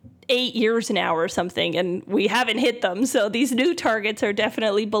like 8 years now or something, and we haven't hit them. So these new targets are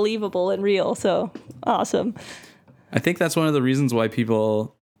definitely believable and real. So awesome. I think that's one of the reasons why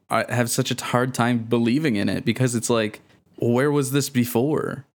people have such a hard time believing in it, because it's like, where was this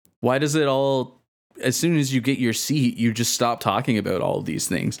before? Why does it all, as soon as you get your seat, you just stop talking about all of these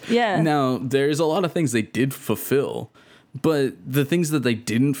things? Yeah. Now, there's a lot of things they did fulfill, but the things that they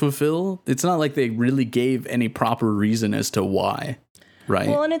didn't fulfill, it's not like they really gave any proper reason as to why, right?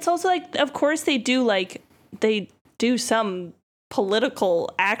 Well, and it's also like, of course they do some political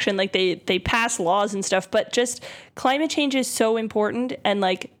action, like they pass laws and stuff, but just climate change is so important and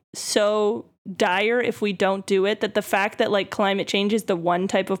like so dire if we don't do it, that the fact that like climate change is the one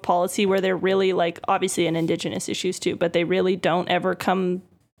type of policy where they're really like, obviously in Indigenous issues too, but they really don't ever come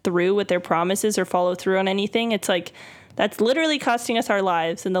through with their promises or follow through on anything. It's like, that's literally costing us our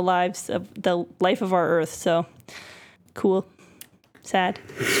lives and the life of our Earth. So cool. Sad.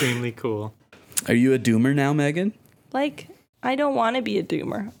 Extremely cool. Are you a doomer now, Megan? Like, I don't want to be a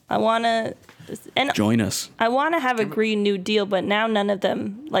doomer. I want to, and Join us. I want to have a Green New Deal, but now none of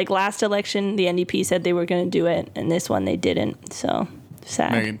them, like last election, the NDP said they were going to do it, and this one they didn't. So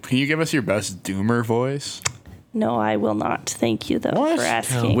sad. Megan, can you give us your best doomer voice? No, I will not. Thank you, though, What? for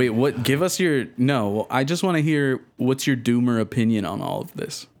asking. Wait, what? Give us your. No, I just want to hear what's your doomer opinion on all of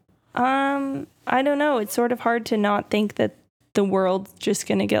this. I don't know. It's sort of hard to not think that the world's just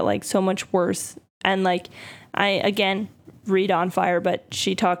going to get like so much worse. And like, I again read On Fire, but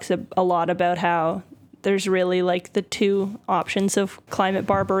she talks a lot about how there's really like the two options of climate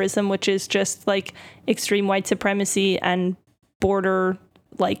barbarism, which is just like extreme white supremacy and border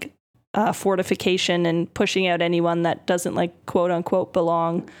like fortification and pushing out anyone that doesn't like quote unquote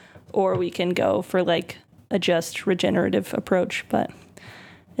belong, or we can go for like a just regenerative approach. But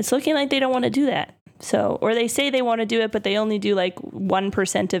it's looking like they don't want to do that. So, or they say they want to do it, but they only do like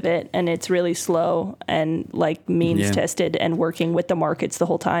 1% of it, and it's really slow and like means tested and working with the markets the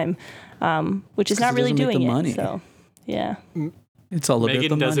whole time, which is not really doing it. Money. So, yeah. It's all about the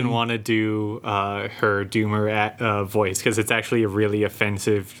Megan money. doesn't want to do her doomer voice because it's actually a really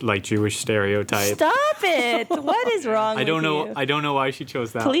offensive, like Jewish stereotype. Stop it! What is wrong? I don't with know. You? I don't know why she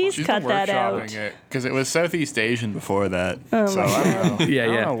chose that. Please She's cut been that out. workshopping it because it was Southeast Asian before that. Oh so my I don't know. Yeah, I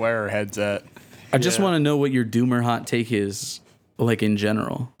yeah. don't know where her head's at. I just want to know what your doomer hot take is, like in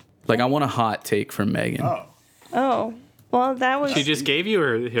general. Like, I want a hot take from Megan. Oh, well, that was. She just gave you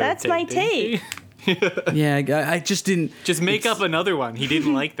her That's take, my didn't she? take. Yeah, I just didn't. Just make up another one. He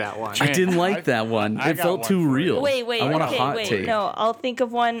didn't like that one. I didn't like that one. I It got felt one too for you. real. Wait, I want okay, a hot wait. take. No, I'll think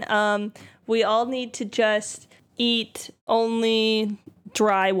of one. We all need to just eat only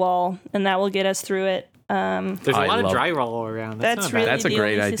drywall, and that will get us through it. There's a I lot of love- drywall around. That's not really bad. That's a the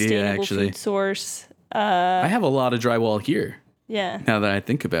great only idea, sustainable actually. food source. I have a lot of drywall here, Yeah. now that I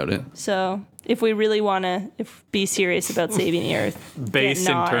think about it. So if we really want to be serious about saving the earth, Base get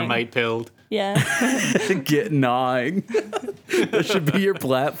and gnawing. termite pilled. Yeah. Get gnawing. That should be your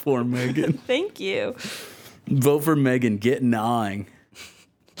platform, Megan. Thank you. Vote for Megan. Get gnawing.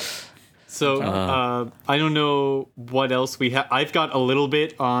 So I don't know what else we have. I've got a little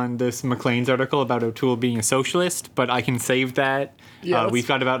bit on this McLean's article about O'Toole being a socialist, but I can save that. Yeah, We've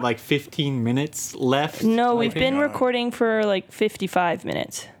got about like 15 minutes left. No, I we've think. been recording for like 55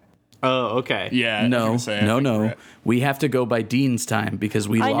 minutes. Oh, okay. Yeah. I was No, gonna say, I no, think we're no. at- We have to go by Dean's time because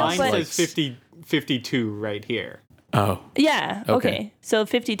we I know, lost. Mine but- says 52 right here. Oh, Yeah. Okay. Okay. So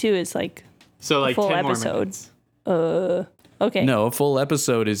 52 is like, So like full 10 episode. more minutes. okay. no, a full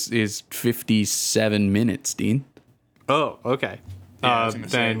episode is 57 minutes, Dean. Oh, okay. Yeah, I was gonna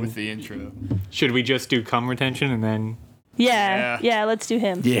say then with the intro. should we just do cum retention and then? Yeah. Yeah. Yeah. Let's do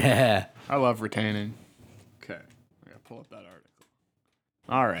him. Yeah. I love retaining. Okay. I gotta pull up that article.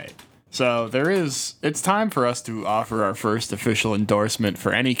 All right. So it's time for us to offer our first official endorsement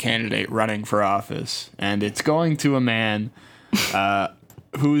for any candidate running for office. And it's going to a man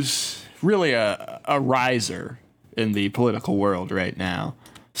who's really a riser in the political world right now.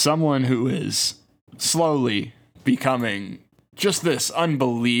 Someone who is slowly becoming just this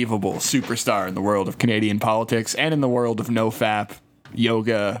unbelievable superstar in the world of Canadian politics and in the world of NoFap,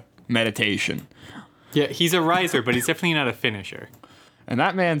 yoga, meditation. Yeah, he's a riser, but he's definitely not a finisher. And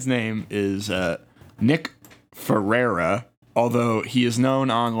that man's name is Nick Ferreira, although he is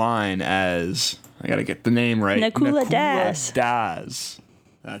known online as, I gotta get the name right, Nakula Das. Das.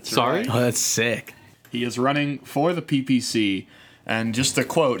 That's Sorry? right. Oh, that's sick. He is running for the PPC, and just to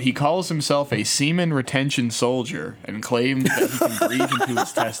quote, he calls himself a semen retention soldier and claims that he can breathe into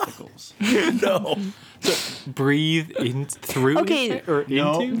his testicles. No. Breathe in through Okay. it or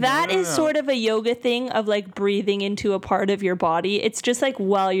No. into? That is sort of a yoga thing of like breathing into a part of your body. It's just like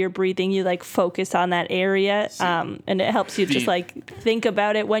while you're breathing, you like focus on that area. And it helps you just like think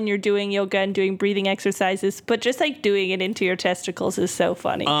about it when you're doing yoga and doing breathing exercises. But just like doing it into your testicles is so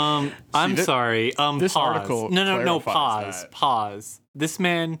funny. I'm thi- sorry. this Pause. article No. clarifies that. Pause. This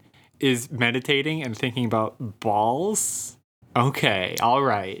man is meditating and thinking about balls. Okay. All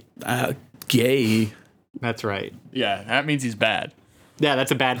right. Gay. That's right. Yeah, that means he's bad. Yeah,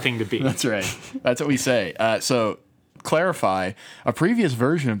 that's a bad thing to be. That's right. That's what we say. So, clarify, a previous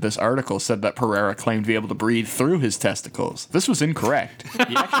version of this article said that Pereira claimed to be able to breathe through his testicles. This was incorrect.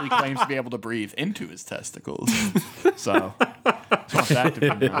 He actually claims to be able to breathe into his testicles. So, just want that to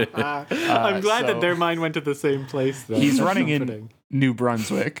be known. I'm glad that their mind went to the same place. Though. He's That's running in comforting. New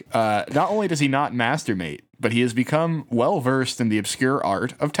Brunswick. Not only does he not masturbate, but he has become well versed in the obscure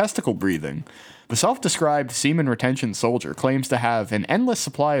art of testicle breathing. The self-described semen retention soldier claims to have an endless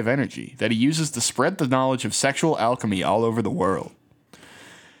supply of energy that he uses to spread the knowledge of sexual alchemy all over the world.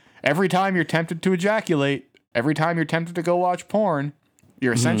 Every time you're tempted to ejaculate, every time you're tempted to go watch porn,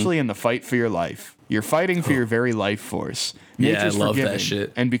 you're essentially in the fight for your life. You're fighting for your very life force. Yeah, I love forgiving, that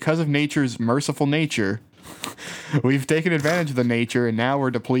shit. And because of nature's merciful nature, we've taken advantage of the nature and now we're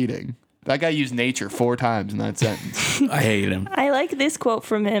depleting. That guy used nature 4 times in that sentence. I hate him. I like this quote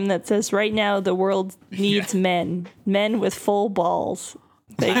from him that says, "Right now, the world needs men with full balls."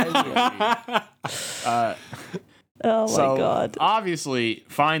 Thank you. Oh my God. Obviously,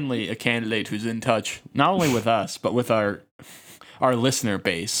 finally, a candidate who's in touch not only with us, but with our listener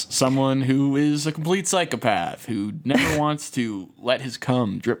base. Someone who is a complete psychopath, who never wants to let his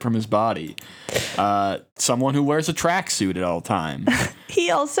cum drip from his body. Someone who wears a tracksuit at all times. He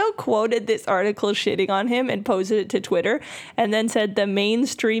also quoted this article shitting on him and posted it to Twitter and then said the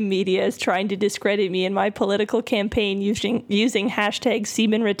mainstream media is trying to discredit me in my political campaign using hashtag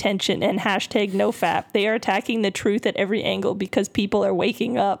semen retention and hashtag nofap. They are attacking the truth at every angle because people are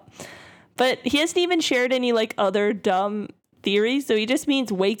waking up. But he hasn't even shared any like other dumb theories, so he just means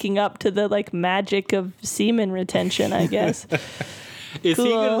waking up to the like magic of semen retention, I guess. Is Cool.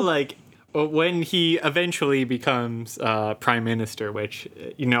 he gonna like when he eventually becomes prime minister, which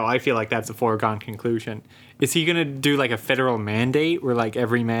I feel like that's a foregone conclusion? Is he gonna do like a federal mandate where like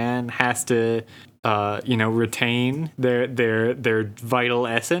every man has to retain their vital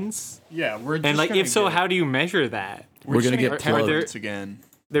essence? Yeah, we're just And like if so, how do you measure that? We're gonna get temperance again.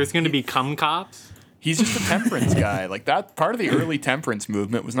 There's gonna be cum cops. He's just a temperance guy. Like that part of the early temperance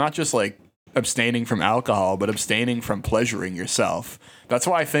movement was not just like abstaining from alcohol, but abstaining from pleasuring yourself. That's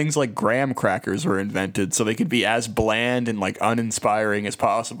why things like graham crackers were invented, so they could be as bland and like uninspiring as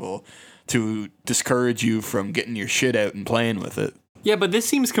possible to discourage you from getting your shit out and playing with it. Yeah, but this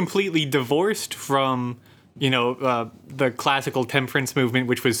seems completely divorced from the classical temperance movement,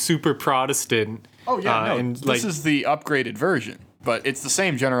 which was super Protestant. Oh yeah, no, and this is the upgraded version, but it's the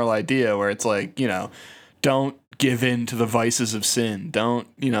same general idea where it's like, don't give in to the vices of sin. Don't,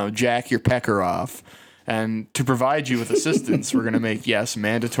 jack your pecker off. And to provide you with assistance, we're going to make,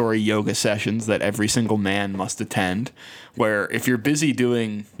 mandatory yoga sessions that every single man must attend, where if you're busy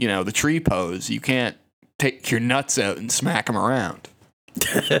doing, the tree pose, you can't take your nuts out and smack them around.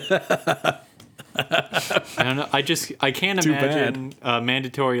 I don't know. I can't imagine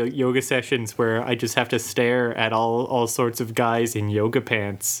mandatory yoga sessions where I just have to stare at all sorts of guys in yoga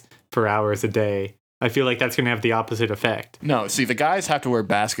pants for hours a day. I feel like that's going to have the opposite effect. No, see, the guys have to wear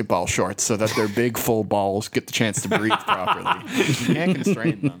basketball shorts so that their big full balls get the chance to breathe properly. You can't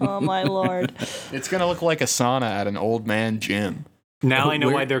constrain them. Oh my Lord. It's going to look like a sauna at an old man gym. Now I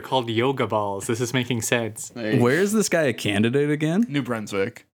know why they're called yoga balls. This is making sense. Where is this guy a candidate again? New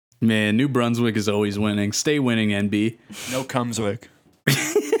Brunswick. Man, New Brunswick is always winning. Stay winning, NB. No Cumswick.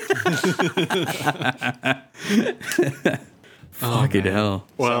 Fucking hell.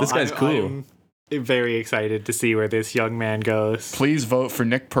 Well, this guy's cool. I'm very excited to see where this young man goes. Please vote for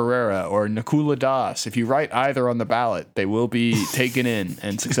Nick Pereira or Nakula Das. If you write either on the ballot, they will be taken in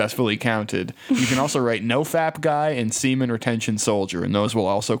and successfully counted. You can also write NoFap Guy and Semen Retention Soldier, and those will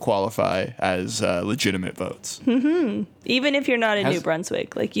also qualify as legitimate votes. Even if you're not in New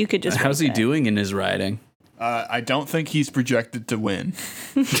Brunswick, like you could just. How's he write that. doing in his riding? I don't think he's projected to win.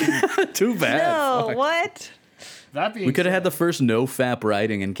 Too bad. No, what? That being We could have had the first no-fap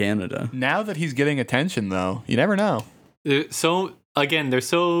riding in Canada. Now that he's getting attention, though, you never know. There's so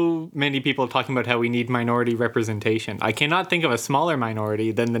many people talking about how we need minority representation. I cannot think of a smaller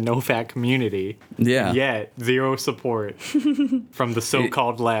minority than the NoFap community. Yeah. Yet, zero support from the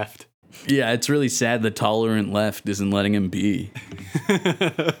so-called left. Yeah, it's really sad the tolerant left isn't letting him be.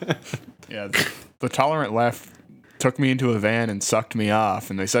 Yeah, the tolerant left took me into a van and sucked me off,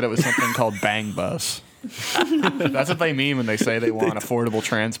 and they said it was something called Bang Bus. That's what they mean when they say they want affordable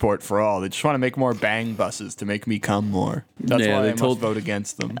transport for all. They just want to make more bang buses to make me come more. That's Yeah, why they I must told- vote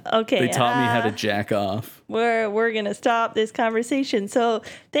against them. Okay. They taught me how to jack off. We're gonna stop this conversation. So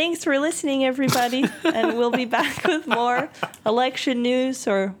thanks for listening, everybody, and we'll be back with more election news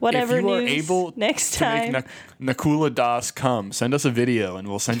or whatever If you are news able next to time. make Nakula Das come, send us a video and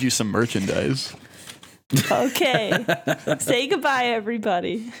we'll send you some merchandise. Okay. Say goodbye,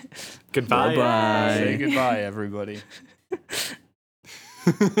 everybody. Goodbye. Bye-bye. Say goodbye, everybody.